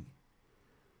everything?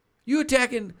 You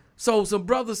attacking, so some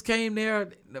brothers came there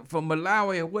from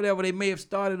Malawi or whatever, they may have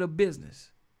started a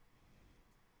business.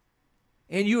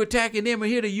 And you attacking them,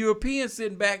 and here the Europeans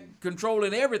sitting back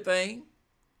controlling everything.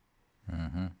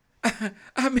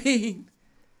 I mean.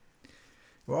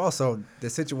 Well, also, the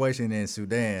situation in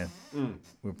Sudan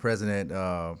with President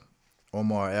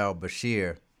Omar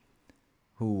al-Bashir,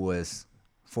 who was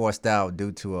forced out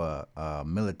due to a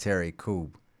military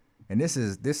coup. And this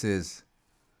is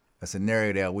a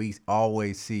scenario that we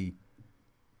always see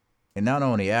in not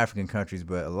only African countries,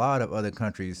 but a lot of other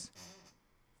countries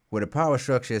where the power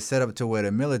structure is set up to where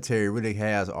the military really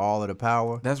has all of the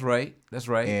power. That's right.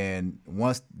 And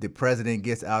once the president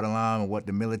gets out of line with what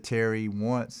the military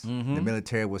wants, the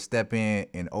military will step in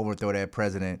and overthrow that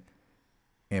president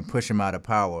and push him out of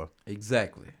power.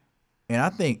 Exactly. And I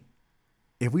think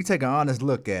if we take an honest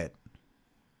look at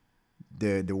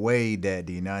the way that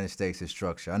the United States is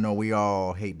structured, I know we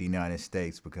all hate the United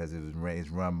States because it's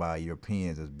run by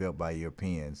Europeans, it's built by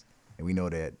Europeans, and we know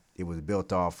that it was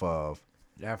built off of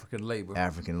African labor.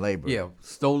 Yeah,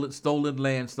 stolen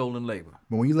land, stolen labor.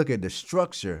 But when you look at the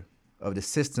structure of the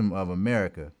system of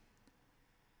America,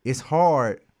 it's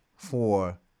hard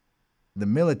for the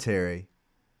military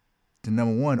to,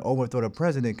 number one, overthrow the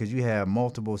president because you have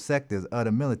multiple sectors of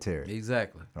the military.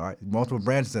 Exactly. All right, multiple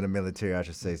branches of the military, I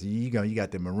should say. So you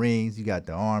got the Marines, you got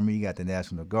the Army, you got the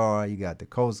National Guard, you got the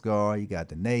Coast Guard, you got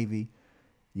the Navy,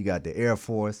 you got the Air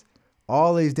Force.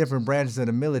 All these different branches of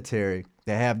the military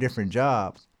that have different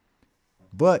jobs,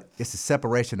 but it's a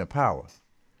separation of power.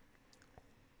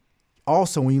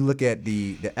 Also, when you look at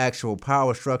the actual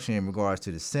power structure in regards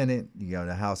to the Senate, you got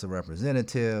the House of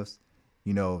Representatives,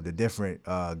 the different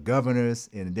governors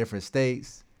in the different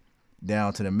states,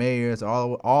 down to the mayors,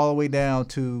 all the way down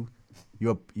to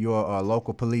your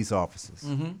local police officers.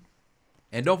 Mm-hmm.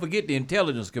 And don't forget the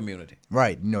intelligence community.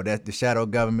 Right. That's the shadow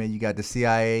government. You got the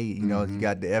CIA, you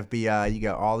got the FBI, you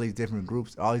got all these different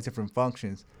groups, all these different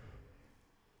functions.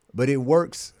 But it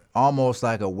works almost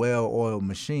like a well-oiled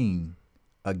machine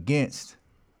against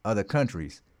other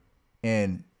countries.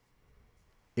 And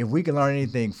if we can learn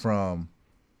anything from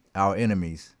our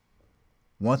enemies,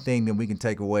 one thing that we can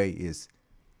take away is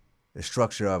the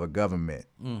structure of a government.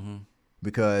 Mm-hmm.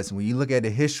 Because when you look at the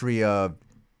history of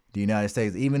the United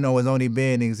States, even though it's only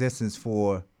been in existence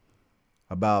for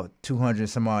about 200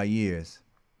 some odd years,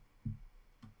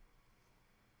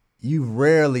 you've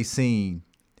rarely seen,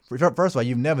 first of all,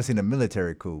 you've never seen a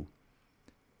military coup.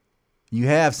 You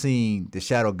have seen the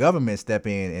shadow government step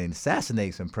in and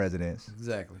assassinate some presidents.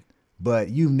 Exactly. But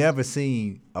you've never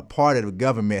seen a part of the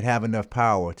government have enough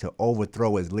power to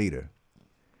overthrow its leader.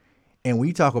 And when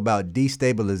you talk about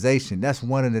destabilization, that's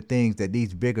one of the things that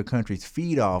these bigger countries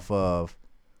feed off of.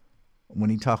 When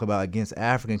you talk about against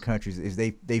African countries, is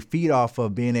they feed off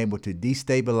of being able to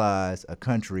destabilize a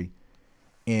country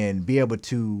and be able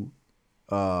to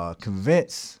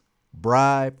convince,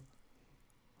 bribe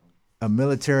a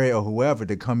military or whoever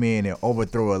to come in and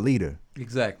overthrow a leader.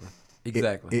 Exactly.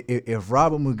 If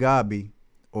Robert Mugabe,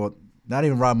 or not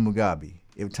even Robert Mugabe,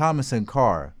 if Thomas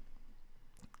Sankara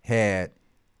had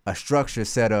a structure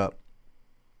set up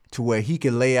to where he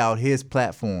could lay out his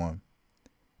platform,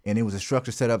 and it was a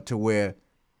structure set up to where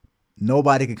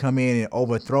nobody could come in and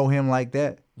overthrow him like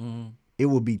that, it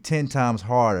would be 10 times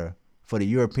harder for the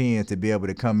Europeans to be able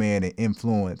to come in and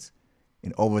influence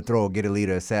and overthrow, get a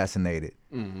leader assassinated,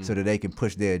 so that they can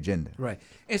push their agenda. Right.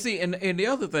 And see, and the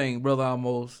other thing, Brother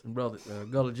Amos and Brother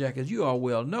Gullah Jack, as you all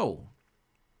well know,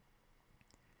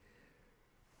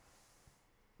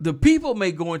 the people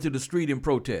may go into the street and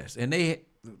protest, and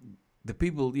the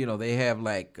people, they have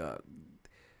like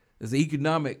there's an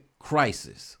economic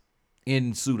crisis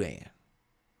in Sudan.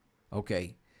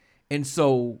 Okay, and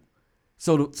so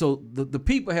the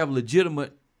people have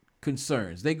legitimate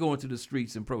concerns. They go into the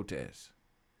streets and protest.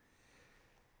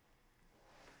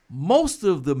 Most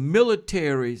of the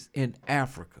militaries in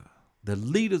Africa, the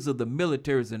leaders of the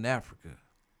militaries in Africa,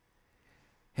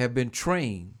 have been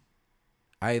trained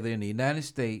either in the United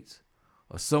States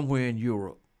or somewhere in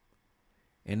Europe.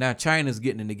 And now China's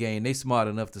getting in the game. They smart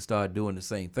enough to start doing the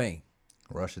same thing.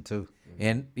 Russia too.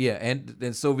 And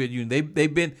Soviet Union,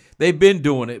 they've been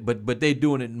doing it, but they're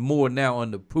doing it more now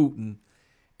under Putin,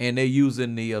 and they're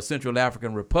using the Central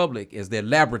African Republic as their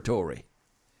laboratory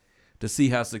to see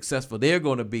how successful they're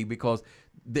going to be, because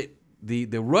the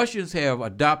Russians have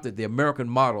adopted the American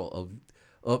model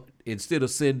of instead of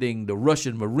sending the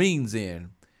Russian Marines in,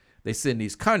 they send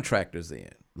these contractors in,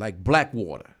 like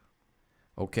Blackwater.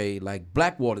 Okay, like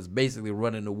Blackwater's basically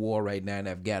running the war right now in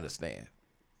Afghanistan.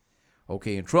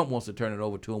 Okay, and Trump wants to turn it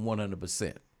over to him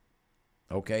 100%.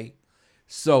 Okay,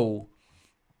 so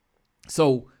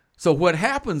what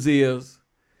happens is,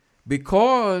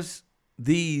 because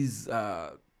these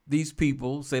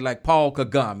people, say like Paul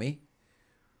Kagame,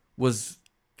 was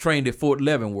trained at Fort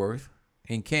Leavenworth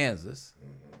in Kansas.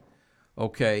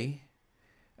 Okay,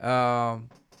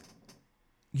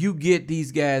 you get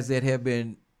these guys that have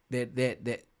been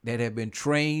that have been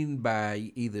trained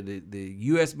by either the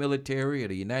U.S. military or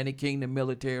the United Kingdom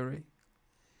military.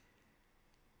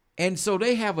 And so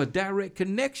they have a direct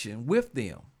connection with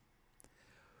them.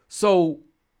 So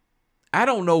I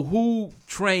don't know who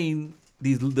trained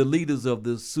the leaders of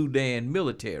the Sudan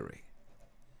military,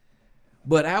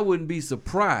 but I wouldn't be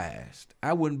surprised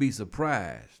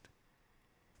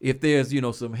if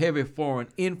there's, some heavy foreign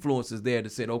influences there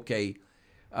that said, okay,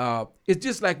 it's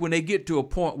just like when they get to a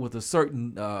point with a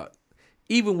certain,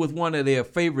 even with one of their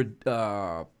favorite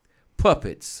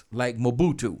puppets, like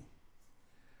Mobutu,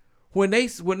 when they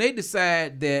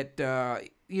decide that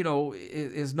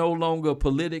is no longer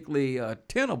politically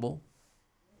tenable,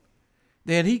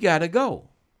 then he got to go.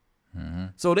 Mm-hmm.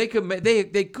 So they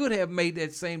could have made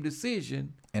that same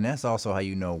decision. And that's also how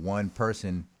one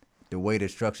person, the way the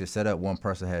structure is set up, one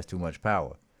person has too much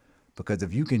power. Because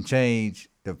if you can change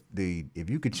the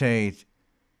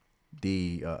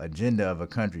agenda of a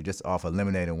country just off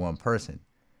eliminating one person,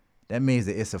 that means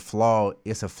that it's a flaw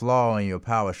in your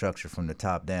power structure from the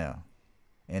top down.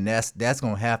 And that's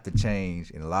going to have to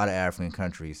change in a lot of African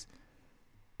countries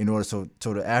in order so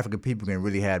the African people can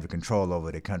really have the control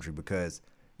over the country, because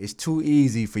it's too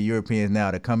easy for Europeans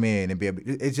now to come in and be able.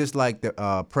 It's just like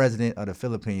the president of the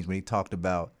Philippines when he talked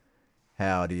about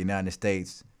how the United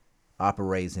States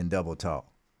operates in double talk.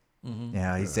 Mm-hmm.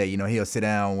 Now he said, he'll sit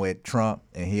down with Trump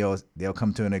and they'll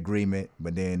come to an agreement,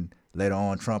 but then later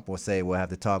on Trump will say, we'll have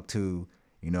to talk to,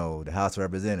 the House of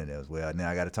Representatives. Well, now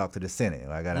I got to talk to the Senate.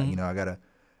 I got to,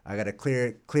 I got to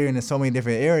clear in so many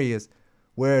different areas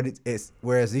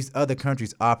whereas these other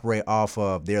countries operate off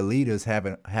of their leaders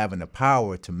having the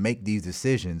power to make these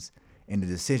decisions, and the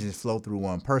decisions flow through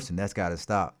one person. That's got to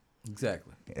stop.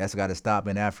 Exactly. That's got to stop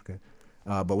in Africa.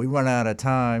 But we run out of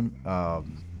time.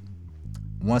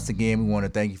 Once again, we want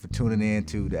to thank you for tuning in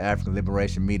to the African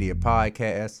Liberation Media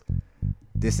Podcast.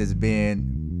 This has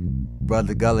been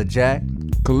Brother Gullah Jack,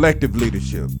 Collective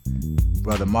Leadership,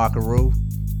 Brother Makaru,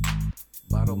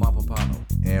 Bado Mapapano,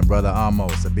 and Brother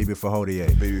Amos, Abibi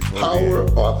Fahodie. Power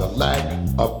or the lack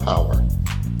of power.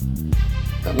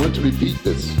 I want to repeat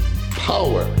this.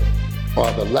 Power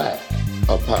or the lack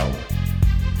of power.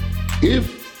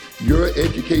 If your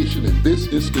education in this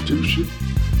institution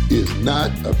is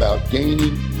not about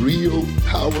gaining real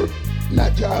power,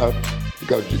 not jobs,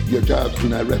 because your jobs do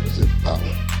not represent power.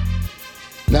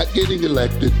 Not getting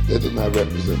elected, that does not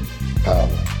represent power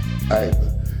either.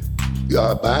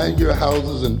 Buying your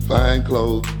houses and fine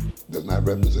clothes does not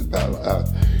represent power.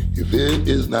 If it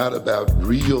is not about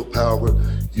real power,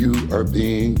 you are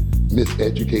being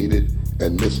miseducated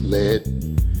and misled,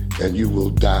 and you will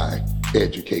die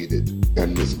educated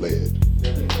and misled.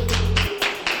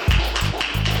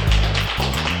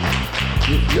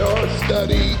 If your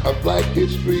study of Black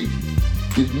history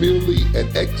is merely an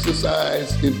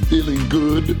exercise in feeling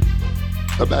good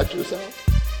about yourself,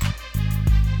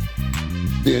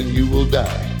 then you will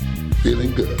die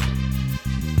feeling good.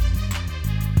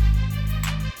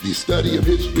 The study of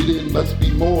history then must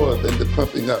be more than the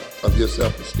pumping up of your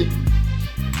self-esteem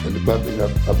and the pumping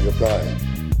up of your pride.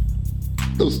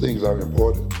 Those things are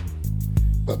important,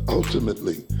 but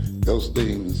ultimately, those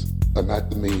things are not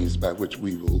the means by which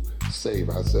we will save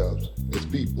ourselves as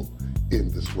people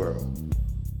in this world.